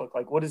they might look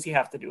like, what does he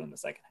have to do in the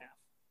second half?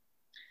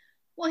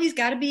 Well, he's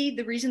got to be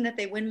the reason that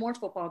they win more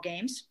football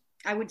games.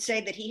 I would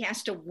say that he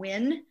has to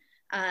win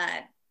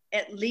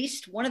at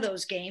least one of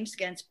those games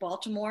against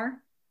Baltimore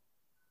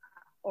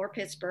or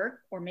Pittsburgh,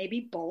 or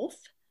maybe both.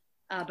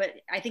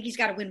 But I think he's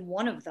got to win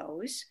one of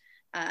those.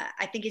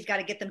 I think he's got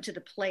to get them to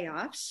the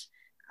playoffs,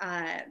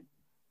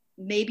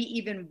 maybe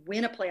even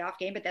win a playoff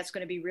game, but that's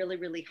going to be really,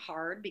 really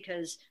hard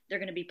because they're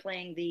going to be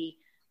playing the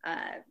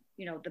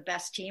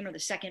best team or the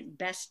second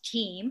best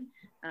team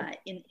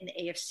in the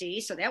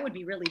AFC. So that would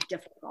be really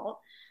difficult.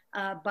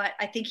 But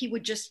I think he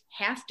would just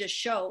have to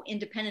show,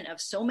 independent of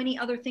so many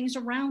other things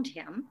around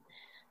him,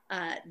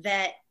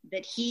 that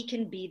he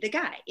can be the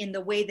guy in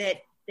the way that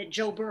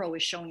Joe Burrow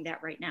is showing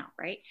that right now,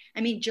 right?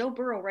 I mean, Joe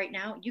Burrow right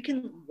now, you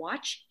can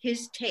watch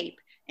his tape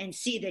and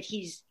see that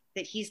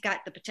he's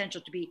got the potential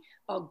to be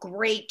a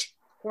great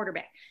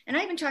quarterback. And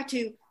I even talked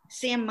to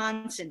Sam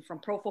Monson from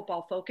Pro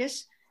Football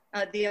Focus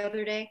the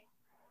other day,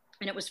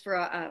 and it was for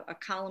a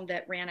column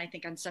that ran, I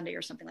think, on Sunday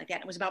or something like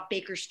that. It was about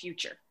Baker's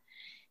future.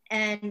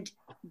 And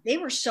they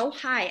were so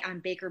high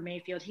on Baker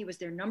Mayfield. He was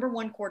their number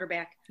one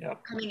quarterback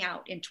coming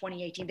out in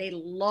 2018. They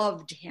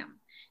loved him.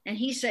 And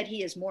he said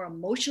he is more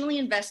emotionally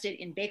invested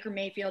in Baker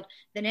Mayfield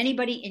than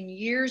anybody in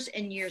years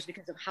and years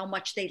because of how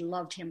much they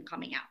loved him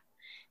coming out.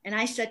 And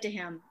I said to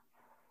him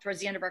towards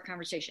the end of our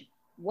conversation,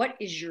 what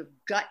is your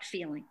gut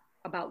feeling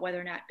about whether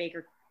or not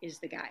Baker is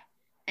the guy?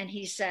 And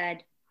he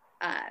said,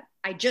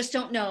 I just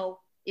don't know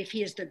if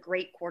he is the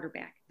great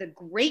quarterback that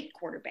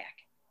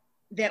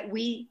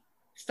we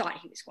thought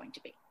he was going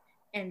to be.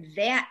 And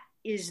that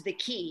is the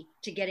key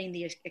to getting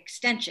the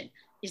extension,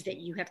 is that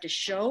you have to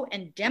show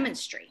and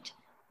demonstrate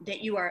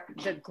that you are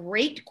the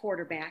great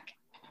quarterback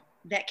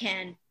that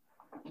can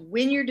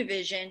win your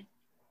division,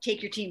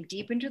 take your team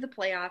deep into the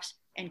playoffs,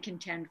 and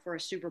contend for a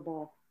Super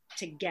Bowl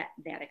to get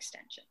that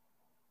extension.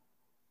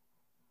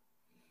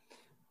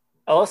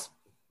 Ellis?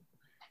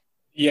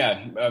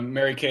 Yeah,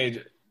 Mary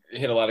Kay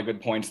hit a lot of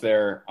good points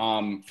there.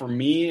 For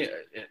me,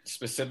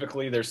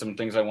 specifically, there's some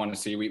things I want to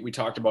see. We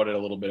talked about it a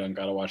little bit on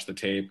Gotta Watch the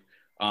Tape.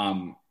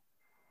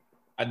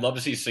 I'd love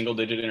to see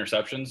single-digit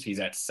interceptions. He's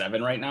at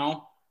 7 right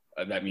now.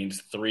 That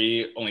means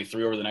only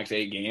three over the next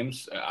 8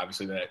 games.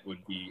 Obviously, that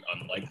would be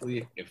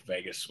unlikely. If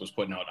Vegas was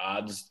putting out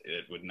odds,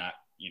 it would not.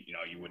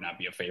 You would not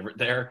be a favorite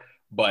there.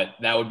 But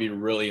that would be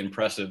really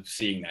impressive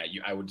seeing that.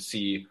 I would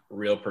see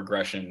real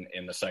progression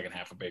in the second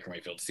half of Baker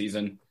Mayfield's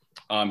season.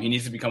 He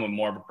needs to become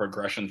more of a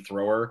progression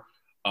thrower.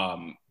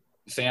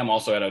 Sam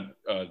also had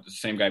the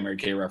same guy Mary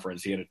Kay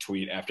referenced. He had a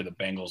tweet after the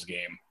Bengals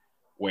game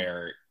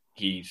where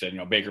he said,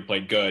 Baker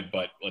played good,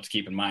 but let's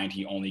keep in mind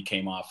he only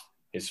came off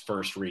his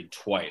first read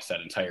twice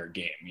that entire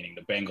game, meaning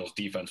the Bengals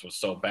defense was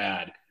so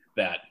bad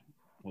that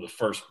the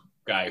first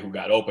guy who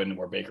got open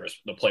where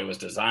the play was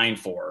designed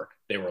for,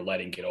 they were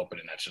letting get open,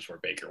 and that's just where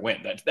Baker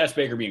went. That's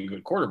Baker being a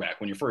good quarterback.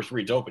 When your first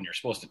read's open, you're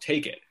supposed to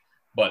take it.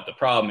 But the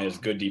problem is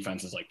good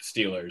defenses like the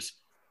Steelers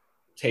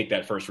take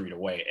that first read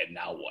away, and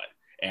now what?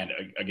 And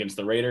against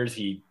the Raiders,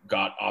 he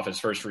got off his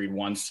first read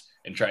once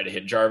and tried to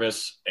hit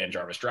Jarvis, and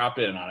Jarvis dropped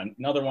it. And on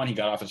another one, he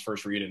got off his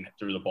first read and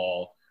threw the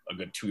ball a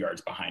good 2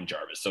 yards behind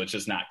Jarvis. So it's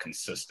just not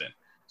consistent.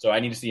 So I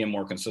need to see him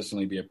more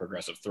consistently be a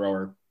progression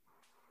thrower.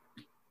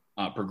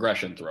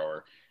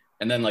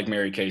 And then, like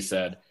Mary Kay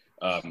said,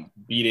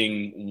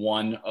 beating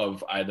one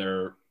of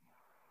either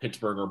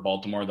Pittsburgh or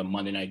Baltimore, the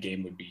Monday night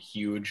game would be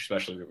huge,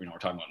 especially, we're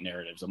talking about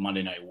narratives. A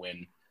Monday night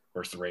win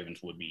versus the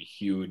Ravens would be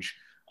huge.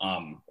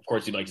 Of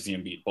course, you'd like to see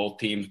him beat both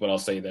teams, but I'll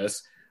say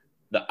this.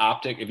 The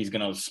optic, if he's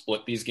going to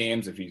split these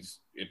games, if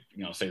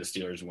say the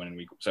Steelers win in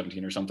week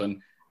 17 or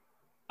something,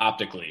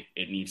 optically,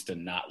 it needs to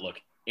not look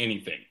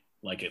anything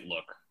like it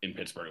looked in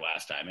Pittsburgh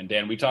last time. And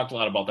Dan, we talked a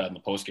lot about that in the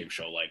postgame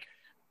show. Like,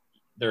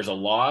 there's a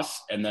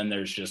loss, and then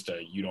there's just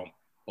a you don't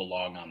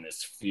belong on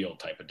this field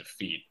type of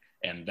defeat.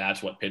 And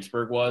that's what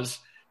Pittsburgh was.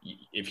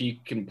 If he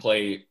can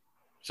play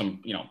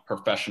some,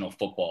 professional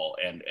football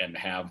and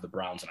have the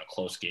Browns in a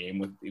close game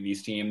with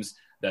these teams,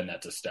 then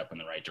that's a step in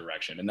the right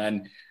direction. And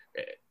then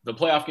the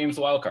playoff game is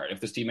the wild card. If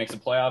this team makes the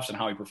playoffs and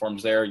how he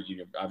performs there, you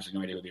have obviously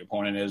no idea who the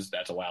opponent is.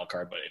 That's a wild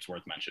card, but it's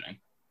worth mentioning.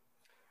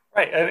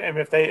 Right. And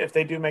if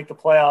they do make the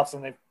playoffs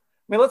and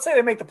let's say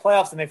they make the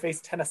playoffs and they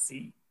face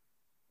Tennessee.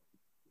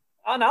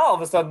 Now all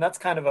of a sudden that's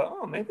kind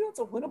of maybe that's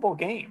a winnable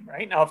game,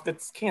 right? Now, if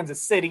it's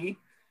Kansas City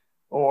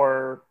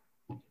or,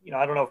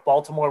 I don't know if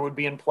Baltimore would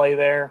be in play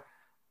there,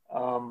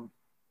 then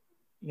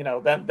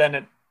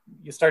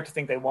you start to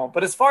think they won't.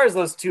 But as far as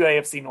those two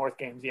AFC North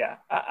games, yeah,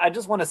 I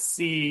just want to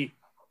see,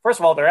 first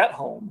of all, they're at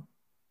home,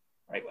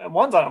 right? And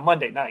one's on a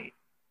Monday night.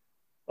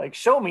 Like,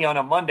 show me on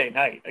a Monday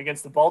night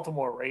against the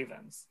Baltimore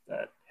Ravens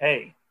that,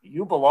 hey,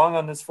 you belong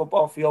on this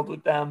football field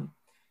with them.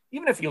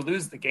 Even if you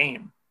lose the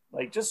game,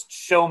 like, just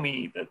show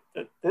me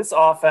that this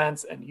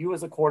offense and you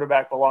as a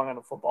quarterback belong on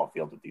a football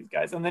field with these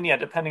guys. And then, yeah,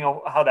 depending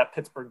on how that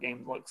Pittsburgh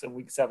game looks in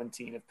Week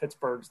 17, if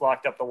Pittsburgh's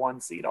locked up the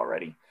 1 seed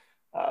already,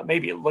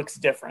 maybe it looks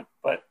different.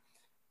 But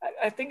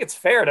I think it's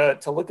fair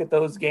to look at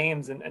those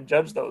games and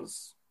judge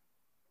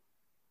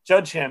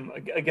him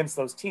against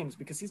those teams,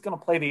 because he's going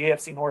to play the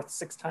AFC North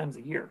 6 times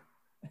a year.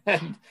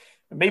 And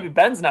maybe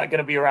Ben's not going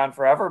to be around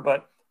forever,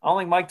 but I don't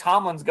think Mike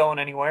Tomlin's going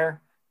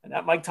anywhere. And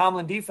that Mike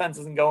Tomlin defense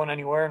isn't going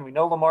anywhere. And we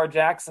know Lamar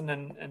Jackson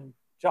and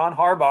John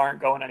Harbaugh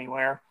aren't going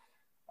anywhere.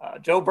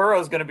 Joe Burrow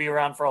is going to be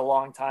around for a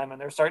long time, and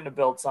they're starting to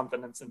build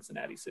something in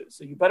Cincinnati. So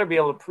you better be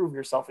able to prove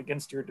yourself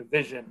against your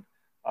division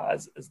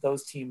as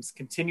those teams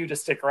continue to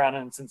stick around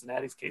and, in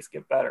Cincinnati's case,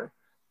 get better.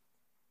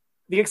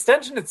 The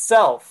extension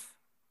itself,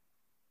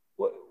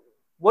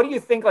 what do you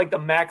think, like, the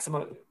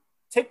maximum?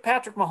 Take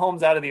Patrick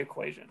Mahomes out of the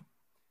equation.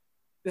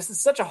 This is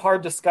such a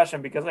hard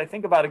discussion because I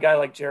think about a guy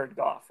like Jared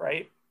Goff,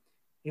 right?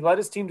 He led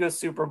his team to a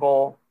Super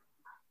Bowl,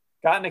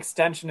 got an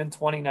extension in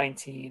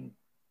 2019.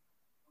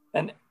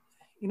 And,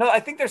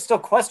 I think there's still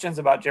questions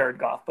about Jared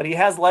Goff, but he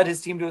has led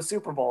his team to a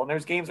Super Bowl, and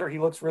there's games where he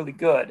looks really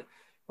good.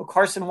 But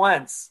Carson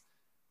Wentz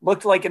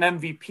looked like an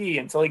MVP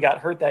until he got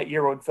hurt that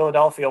year when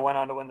Philadelphia went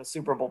on to win the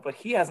Super Bowl, but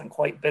he hasn't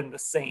quite been the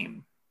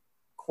same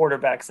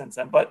quarterback since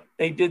then. But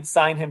they did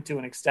sign him to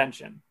an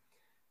extension.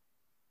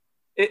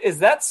 Is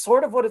that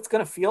sort of what it's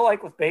going to feel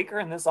like with Baker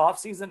in this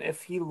offseason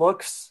if he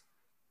looks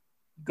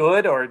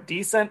good or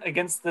decent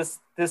against this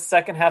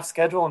second half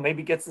schedule and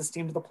maybe gets this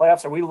team to the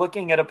playoffs? Are we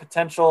looking at a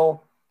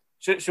potential –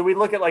 should we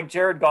look at, like,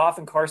 Jared Goff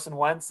and Carson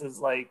Wentz as,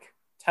 like,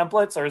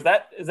 templates, or is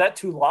that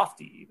too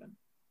lofty even?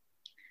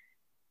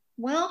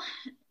 Well,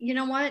 you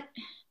know what?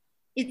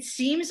 It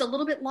seems a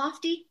little bit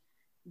lofty,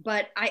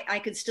 but I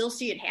could still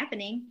see it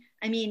happening.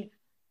 I mean,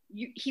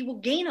 he will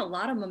gain a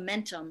lot of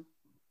momentum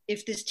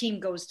if this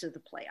team goes to the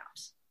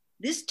playoffs.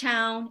 This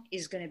town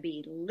is going to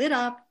be lit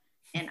up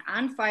and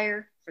on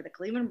fire for the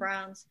Cleveland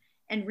Browns.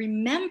 And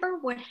remember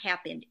what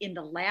happened in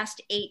the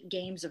last 8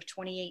 games of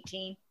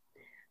 2018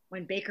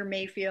 when Baker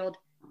Mayfield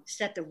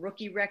set the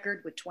rookie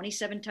record with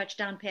 27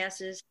 touchdown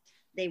passes.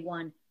 They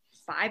won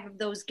 5 of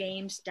those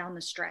games down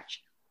the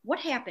stretch. What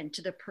happened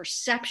to the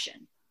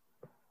perception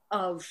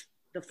of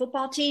the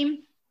football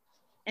team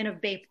and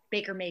of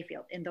Baker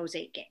Mayfield in those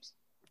 8 games?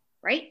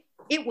 Right?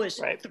 It was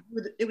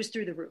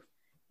through the roof.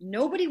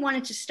 Nobody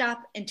wanted to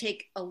stop and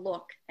take a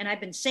look. And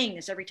I've been saying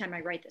this every time I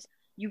write this.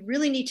 You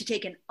really need to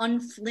take an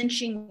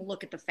unflinching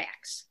look at the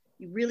facts.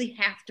 You really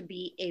have to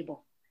be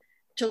able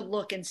to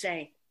look and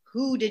say,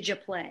 who did you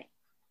play?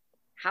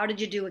 How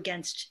did you do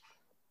against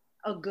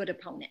a good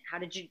opponent? How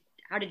did you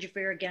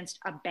fare against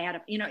a bad?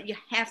 You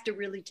have to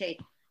really take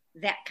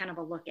that kind of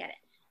a look at it.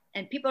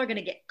 And people are going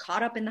to get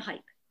caught up in the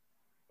hype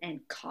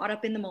and caught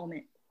up in the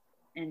moment.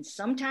 And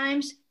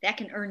sometimes that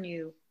can earn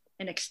you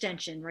an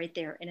extension right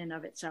there in and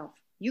of itself.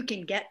 You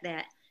can get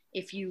that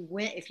if you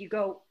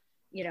go,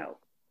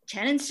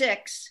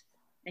 10-6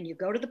 and you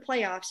go to the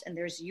playoffs and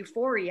there's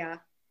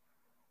euphoria,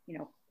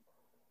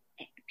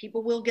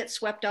 people will get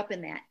swept up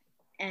in that.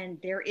 And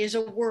there is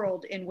a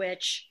world in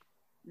which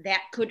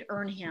that could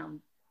earn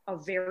him a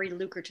very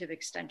lucrative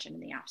extension in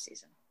the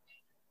offseason.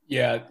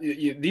 Yeah,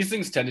 these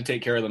things tend to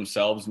take care of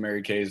themselves.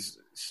 Mary Kay is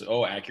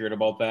so accurate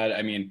about that.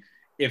 I mean,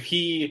 if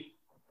he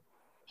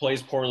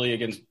plays poorly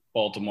against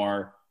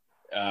Baltimore,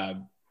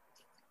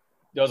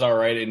 does all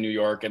right in New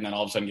York, and then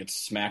all of a sudden gets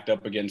smacked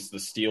up against the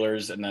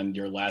Steelers, and then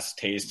your last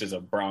taste is a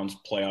Browns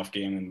playoff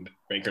game and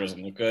Baker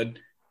doesn't look good,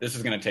 this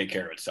is going to take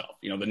care of itself.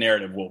 The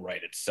narrative will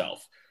write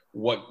itself.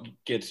 What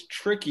gets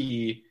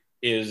tricky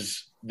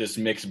is this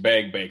mixed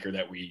bag Baker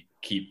that we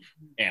keep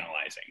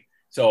analyzing.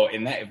 So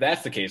if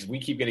that's the case, if we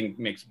keep getting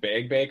mixed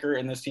bag Baker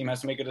and this team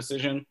has to make a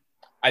decision,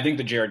 I think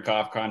the Jared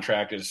Goff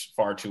contract is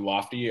far too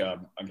lofty.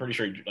 I'm pretty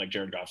sure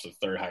Jared Goff's the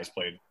 3rd highest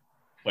paid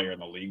player in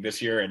the league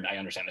this year. And I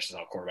understand this is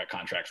how quarterback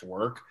contracts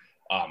work.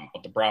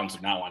 But the Browns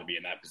do not want to be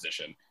in that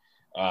position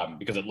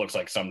because it looks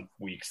like some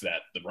weeks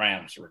that the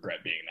Rams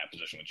regret being in that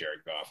position with Jared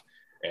Goff.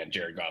 And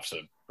Jared Goff's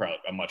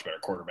a much better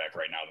quarterback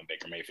right now than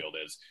Baker Mayfield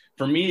is.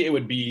 For me, it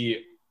would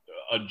be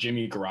a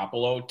Jimmy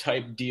Garoppolo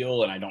type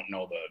deal. And I don't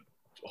know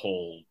the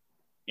whole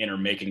inner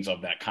makings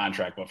of that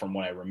contract. But from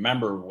what I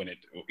remember when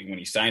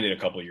he signed it a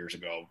couple of years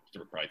ago,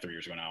 probably 3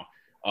 years ago now,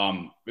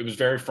 it was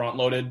very front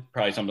loaded,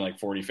 probably something like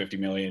 40, 50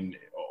 million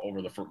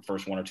over the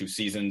first 1 or 2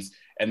 seasons.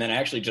 And then I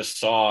actually just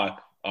saw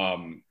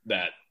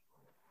that,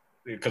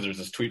 because there's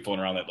this tweet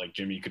floating around that like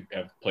Jimmy could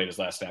have played his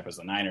last snap as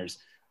the Niners.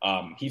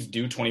 He's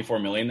due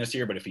 $24 million this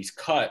year, but if he's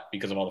cut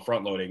because of all the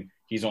front loading,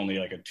 he's only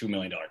like a $2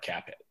 million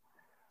cap hit.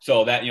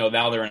 So that,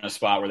 now they're in a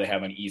spot where they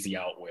have an easy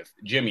out with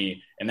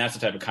Jimmy. And that's the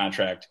type of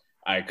contract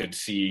I could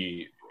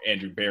see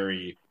Andrew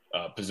Berry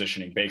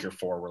positioning Baker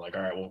for. We're like,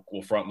 all right,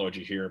 we'll front load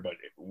you here, but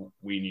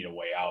we need a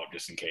way out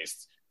just in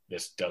case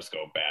this does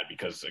go bad.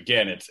 Because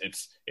again,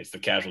 it's the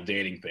casual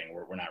dating thing.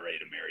 We're not ready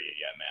to marry you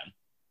yet, man.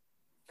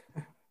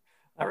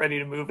 Not ready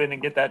to move in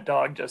and get that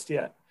dog just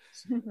yet.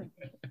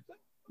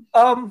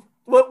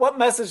 What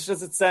message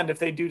does it send if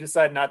they do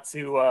decide not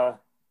to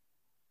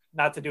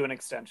do an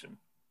extension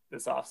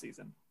this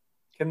offseason?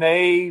 Can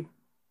they?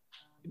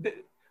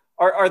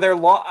 Are there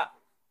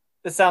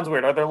This sounds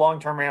weird. Are there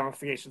long-term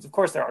ramifications? Of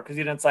course there are, because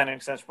you didn't sign an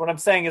extension. What I'm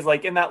saying is,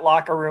 like, in that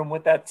locker room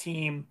with that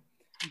team,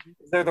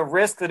 is there the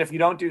risk that if you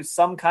don't do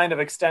some kind of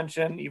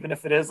extension, even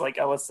if it is, like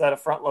Ellis said, a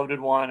front-loaded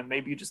one, and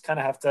maybe you just kind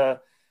of have to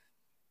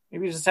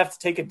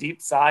take a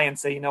deep sigh and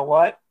say, you know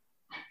what?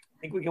 I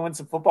think we can win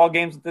some football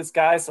games with this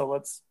guy, so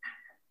let's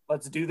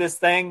do this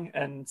thing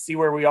and see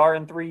where we are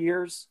in 3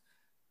 years.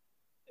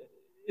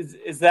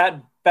 Is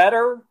that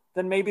better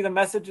than maybe the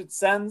message it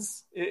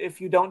sends if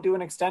you don't do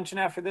an extension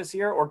after this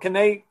year? Or can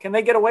they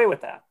get away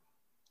with that?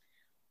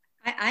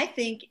 I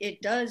think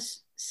it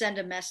does send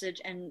a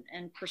message, and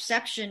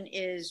perception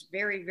is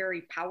very,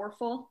 very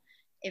powerful.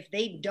 If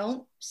they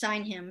don't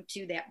sign him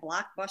to that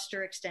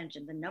blockbuster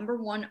extension, the number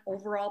 1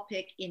 overall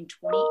pick in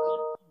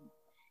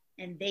 2018,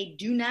 and they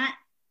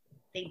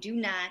do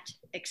not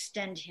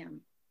extend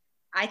him,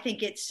 I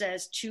think it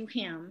says to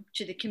him,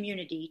 to the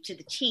community, to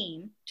the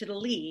team, to the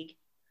league,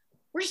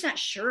 we're just not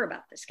sure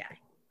about this guy.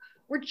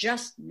 We're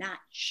just not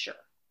sure.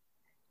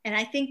 And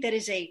I think that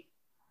is a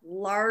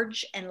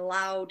large and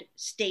loud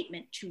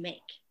statement to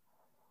make.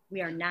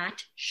 We are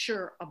not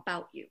sure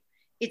about you.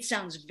 It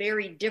sounds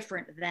very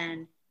different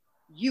than,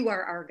 you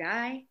are our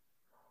guy,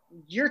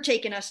 you're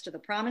taking us to the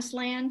promised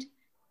land,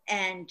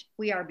 and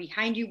we are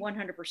behind you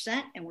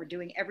 100%, and we're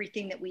doing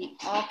everything that we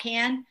all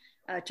can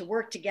to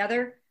work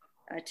together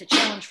to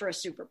challenge for a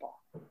Super Bowl.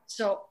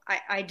 So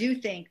I do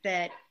think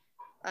that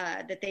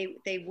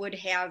they would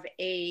have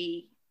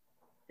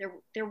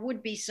there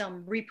would be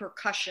some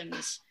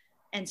repercussions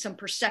and some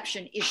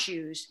perception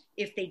issues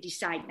if they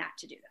decide not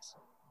to do this.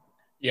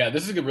 Yeah,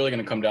 this is really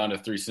going to come down to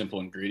 3 simple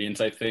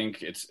ingredients. I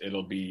think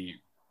it'll be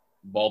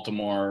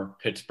Baltimore,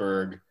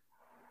 Pittsburgh,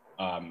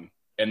 and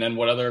then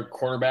what other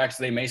quarterbacks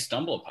they may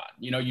stumble upon.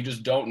 You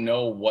just don't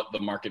know what the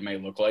market may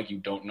look like. You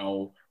don't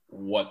know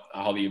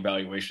how the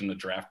evaluation, the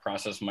draft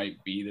process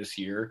might be this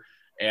year.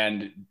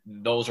 And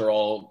those are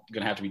all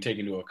going to have to be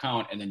taken into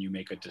account. And then you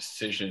make a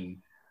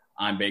decision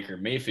on Baker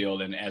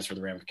Mayfield. And as for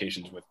the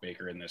ramifications with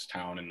Baker in this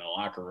town, in the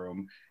locker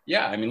room,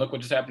 yeah, I mean, look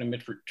what just happened to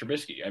Mitch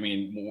Trubisky. I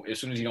mean, as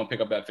soon as you don't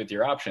pick up that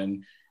 5th-year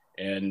option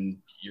and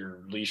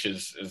your leash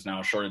is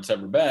now short as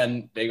ever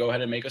been, they go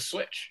ahead and make a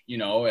switch,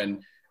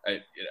 and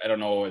I don't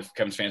know if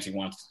Kevin Stefanski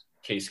wants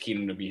Case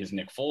Keenum to be his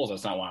Nick Foles.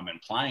 That's not what I'm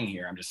implying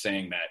here. I'm just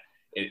saying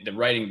that the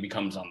writing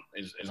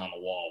is on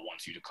the wall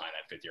once you decline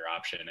that 5th-year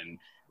option. And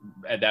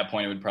at that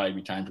point, it would probably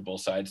be time for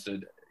both sides to,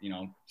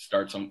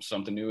 start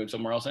something new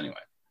somewhere else anyway.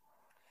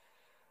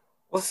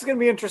 Well, this is going to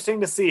be interesting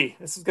to see.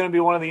 This is going to be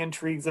one of the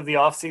intrigues of the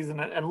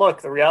offseason. And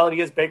look, the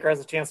reality is Baker has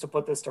a chance to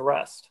put this to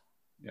rest.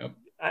 Yep.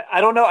 I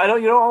don't know.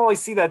 You don't always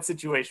see that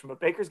situation, but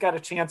Baker's got a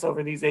chance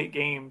over these 8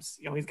 games.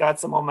 He's got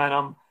some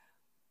momentum.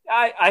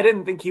 I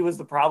didn't think he was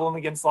the problem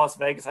against Las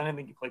Vegas. I didn't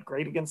think he played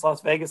great against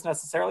Las Vegas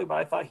necessarily, but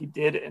I thought he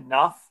did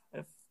enough.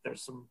 If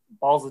there's some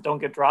balls that don't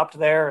get dropped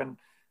there, and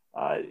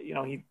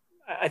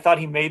I thought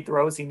he made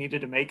throws he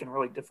needed to make in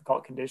really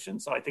difficult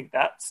conditions. So I think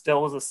that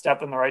still was a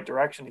step in the right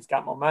direction. He's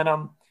got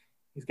momentum.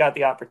 He's got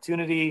the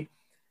opportunity.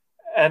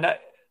 And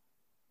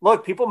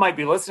look, people might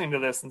be listening to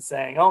this and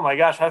saying, oh my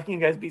gosh, how can you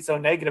guys be so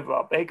negative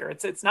about Baker?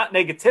 It's not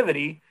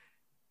negativity.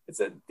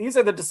 These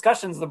are the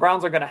discussions the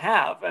Browns are going to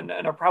have and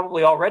are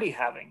probably already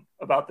having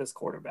about this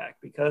quarterback,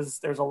 because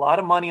there's a lot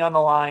of money on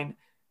the line.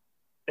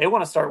 They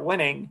want to start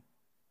winning.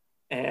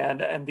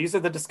 And these are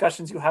the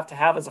discussions you have to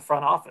have as a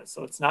front office.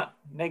 So it's not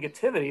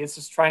negativity. It's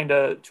just trying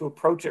to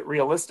approach it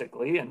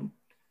realistically. And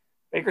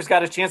Baker's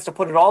got a chance to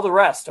put it all to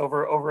rest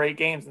over 8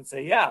 games and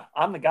say, yeah,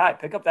 I'm the guy.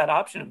 Pick up that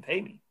option and pay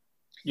me.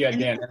 Yeah,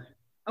 Dan.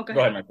 Okay. Go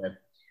ahead, my friend.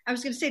 I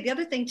was going to say the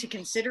other thing to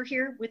consider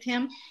here with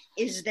him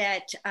is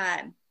that,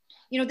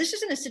 this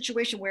isn't a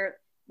situation where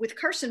with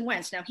Carson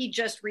Wentz, now he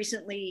just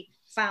recently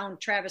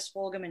found Travis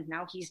Fulgham and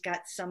now he's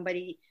got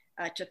somebody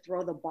to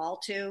throw the ball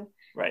to.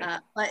 Right.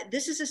 But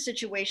this is a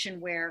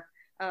situation where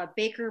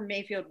Baker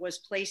Mayfield was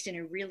placed in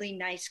a really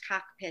nice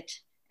cockpit,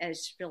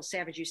 as Phil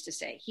Savage used to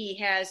say. He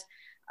has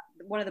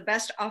one of the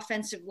best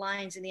offensive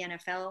lines in the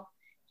NFL.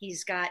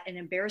 He's got an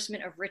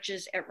embarrassment of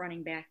riches at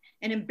running back,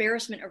 an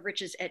embarrassment of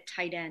riches at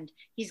tight end.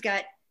 He's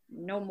got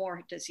no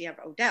more does he have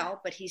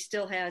Odell, but he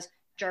still has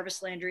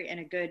Jarvis Landry and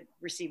a good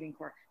receiving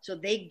core. So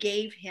they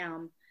gave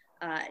him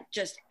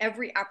just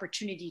every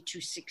opportunity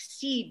to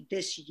succeed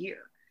this year.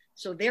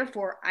 So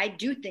therefore, I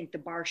do think the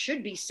bar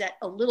should be set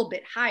a little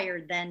bit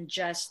higher than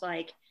just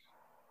like,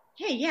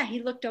 hey, yeah,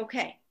 he looked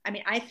okay. I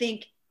mean, I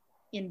think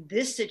in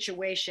this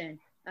situation,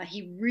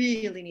 he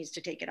really needs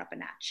to take it up a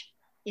notch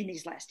in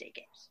these last 8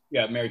 games.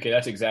 Yeah, Mary Kay,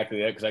 that's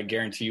exactly it. Because I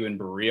guarantee you in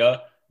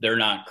Berea, they're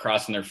not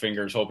crossing their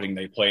fingers hoping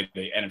they play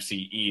the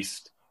NFC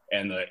East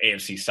and the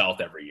AFC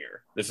South every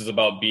year. This is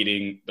about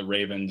beating the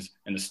Ravens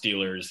and the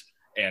Steelers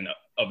and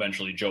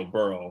eventually Joe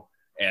Burrow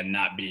and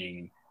not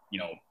being,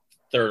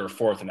 third or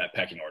fourth in that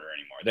pecking order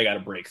anymore. They got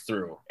to break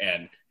through.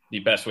 And the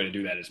best way to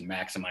do that is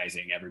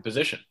maximizing every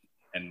position.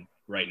 And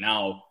right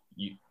now,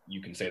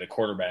 you can say the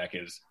quarterback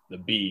is the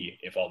B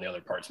if all the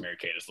other parts Mary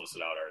Kay just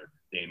listed out are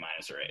the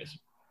A- or A's.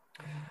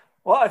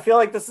 Well, I feel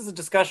like this is a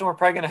discussion we're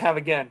probably going to have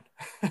again.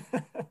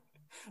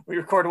 We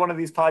record one of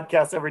these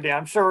podcasts every day.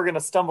 I'm sure we're going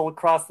to stumble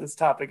across this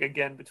topic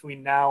again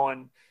between now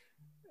and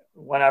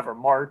whenever,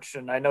 March.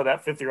 And I know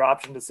that 5th-year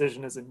option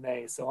decision is in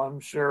May. So I'm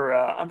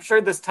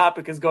sure this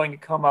topic is going to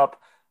come up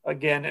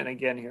again and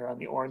again here on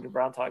the Orange and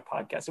Brown Talk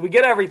podcast. So we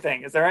get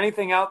everything. Is there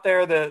anything out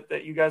there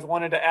that you guys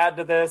wanted to add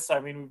to this?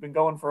 I mean, we've been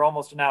going for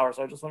almost an hour,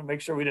 so I just want to make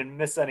sure we didn't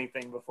miss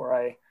anything before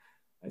I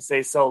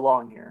say so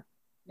long here.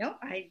 No,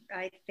 I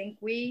think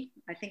we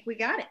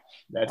got it.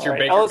 That's all your right,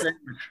 Baker Ellis,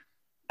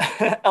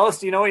 sandwich. Ellis,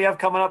 do you know what you have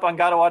coming up on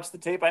Gotta Watch the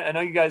Tape? I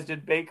know you guys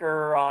did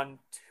Baker on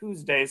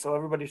Tuesday, so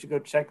everybody should go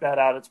check that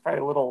out. It's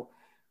probably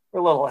we're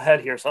a little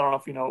ahead here, so I don't know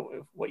if you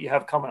know what you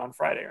have coming on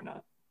Friday or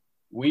not.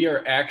 We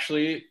are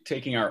actually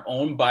taking our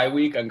own bye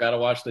week on Gotta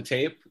Watch the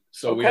Tape.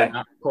 So We are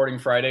not recording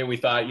Friday. We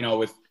thought,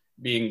 with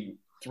being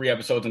 3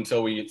 episodes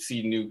until we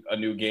see a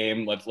new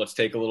game, let's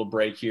take a little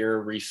break here,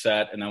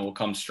 reset, and then we'll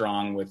come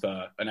strong with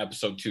an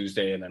episode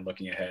Tuesday and then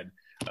looking ahead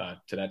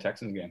to that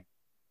Texans game.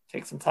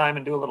 Take some time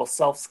and do a little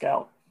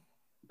self-scout.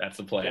 That's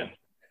the plan.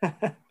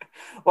 Yeah.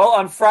 Well,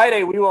 on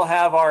Friday, we will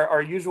have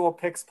our usual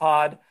picks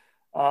pod.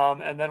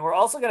 And then we're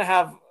also going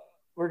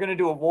to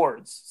do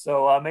awards.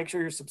 So make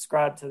sure you're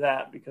subscribed to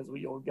that because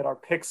you'll get our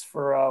picks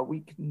for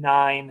week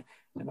 9.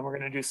 And then we're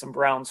going to do some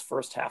Browns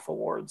first half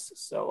awards.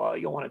 So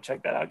you'll want to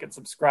check that out. Get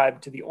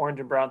subscribed to the Orange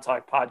and Brown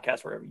Talk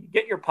podcast, wherever you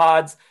get your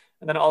pods.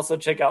 And then also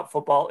check out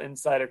Football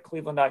Insider,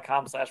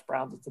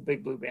 cleveland.com/Browns. It's a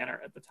big blue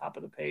banner at the top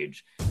of the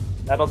page.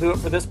 That'll do it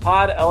for this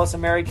pod. Ellis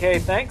and Mary Kay,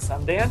 thanks.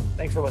 I'm Dan.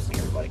 Thanks for listening,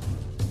 everybody.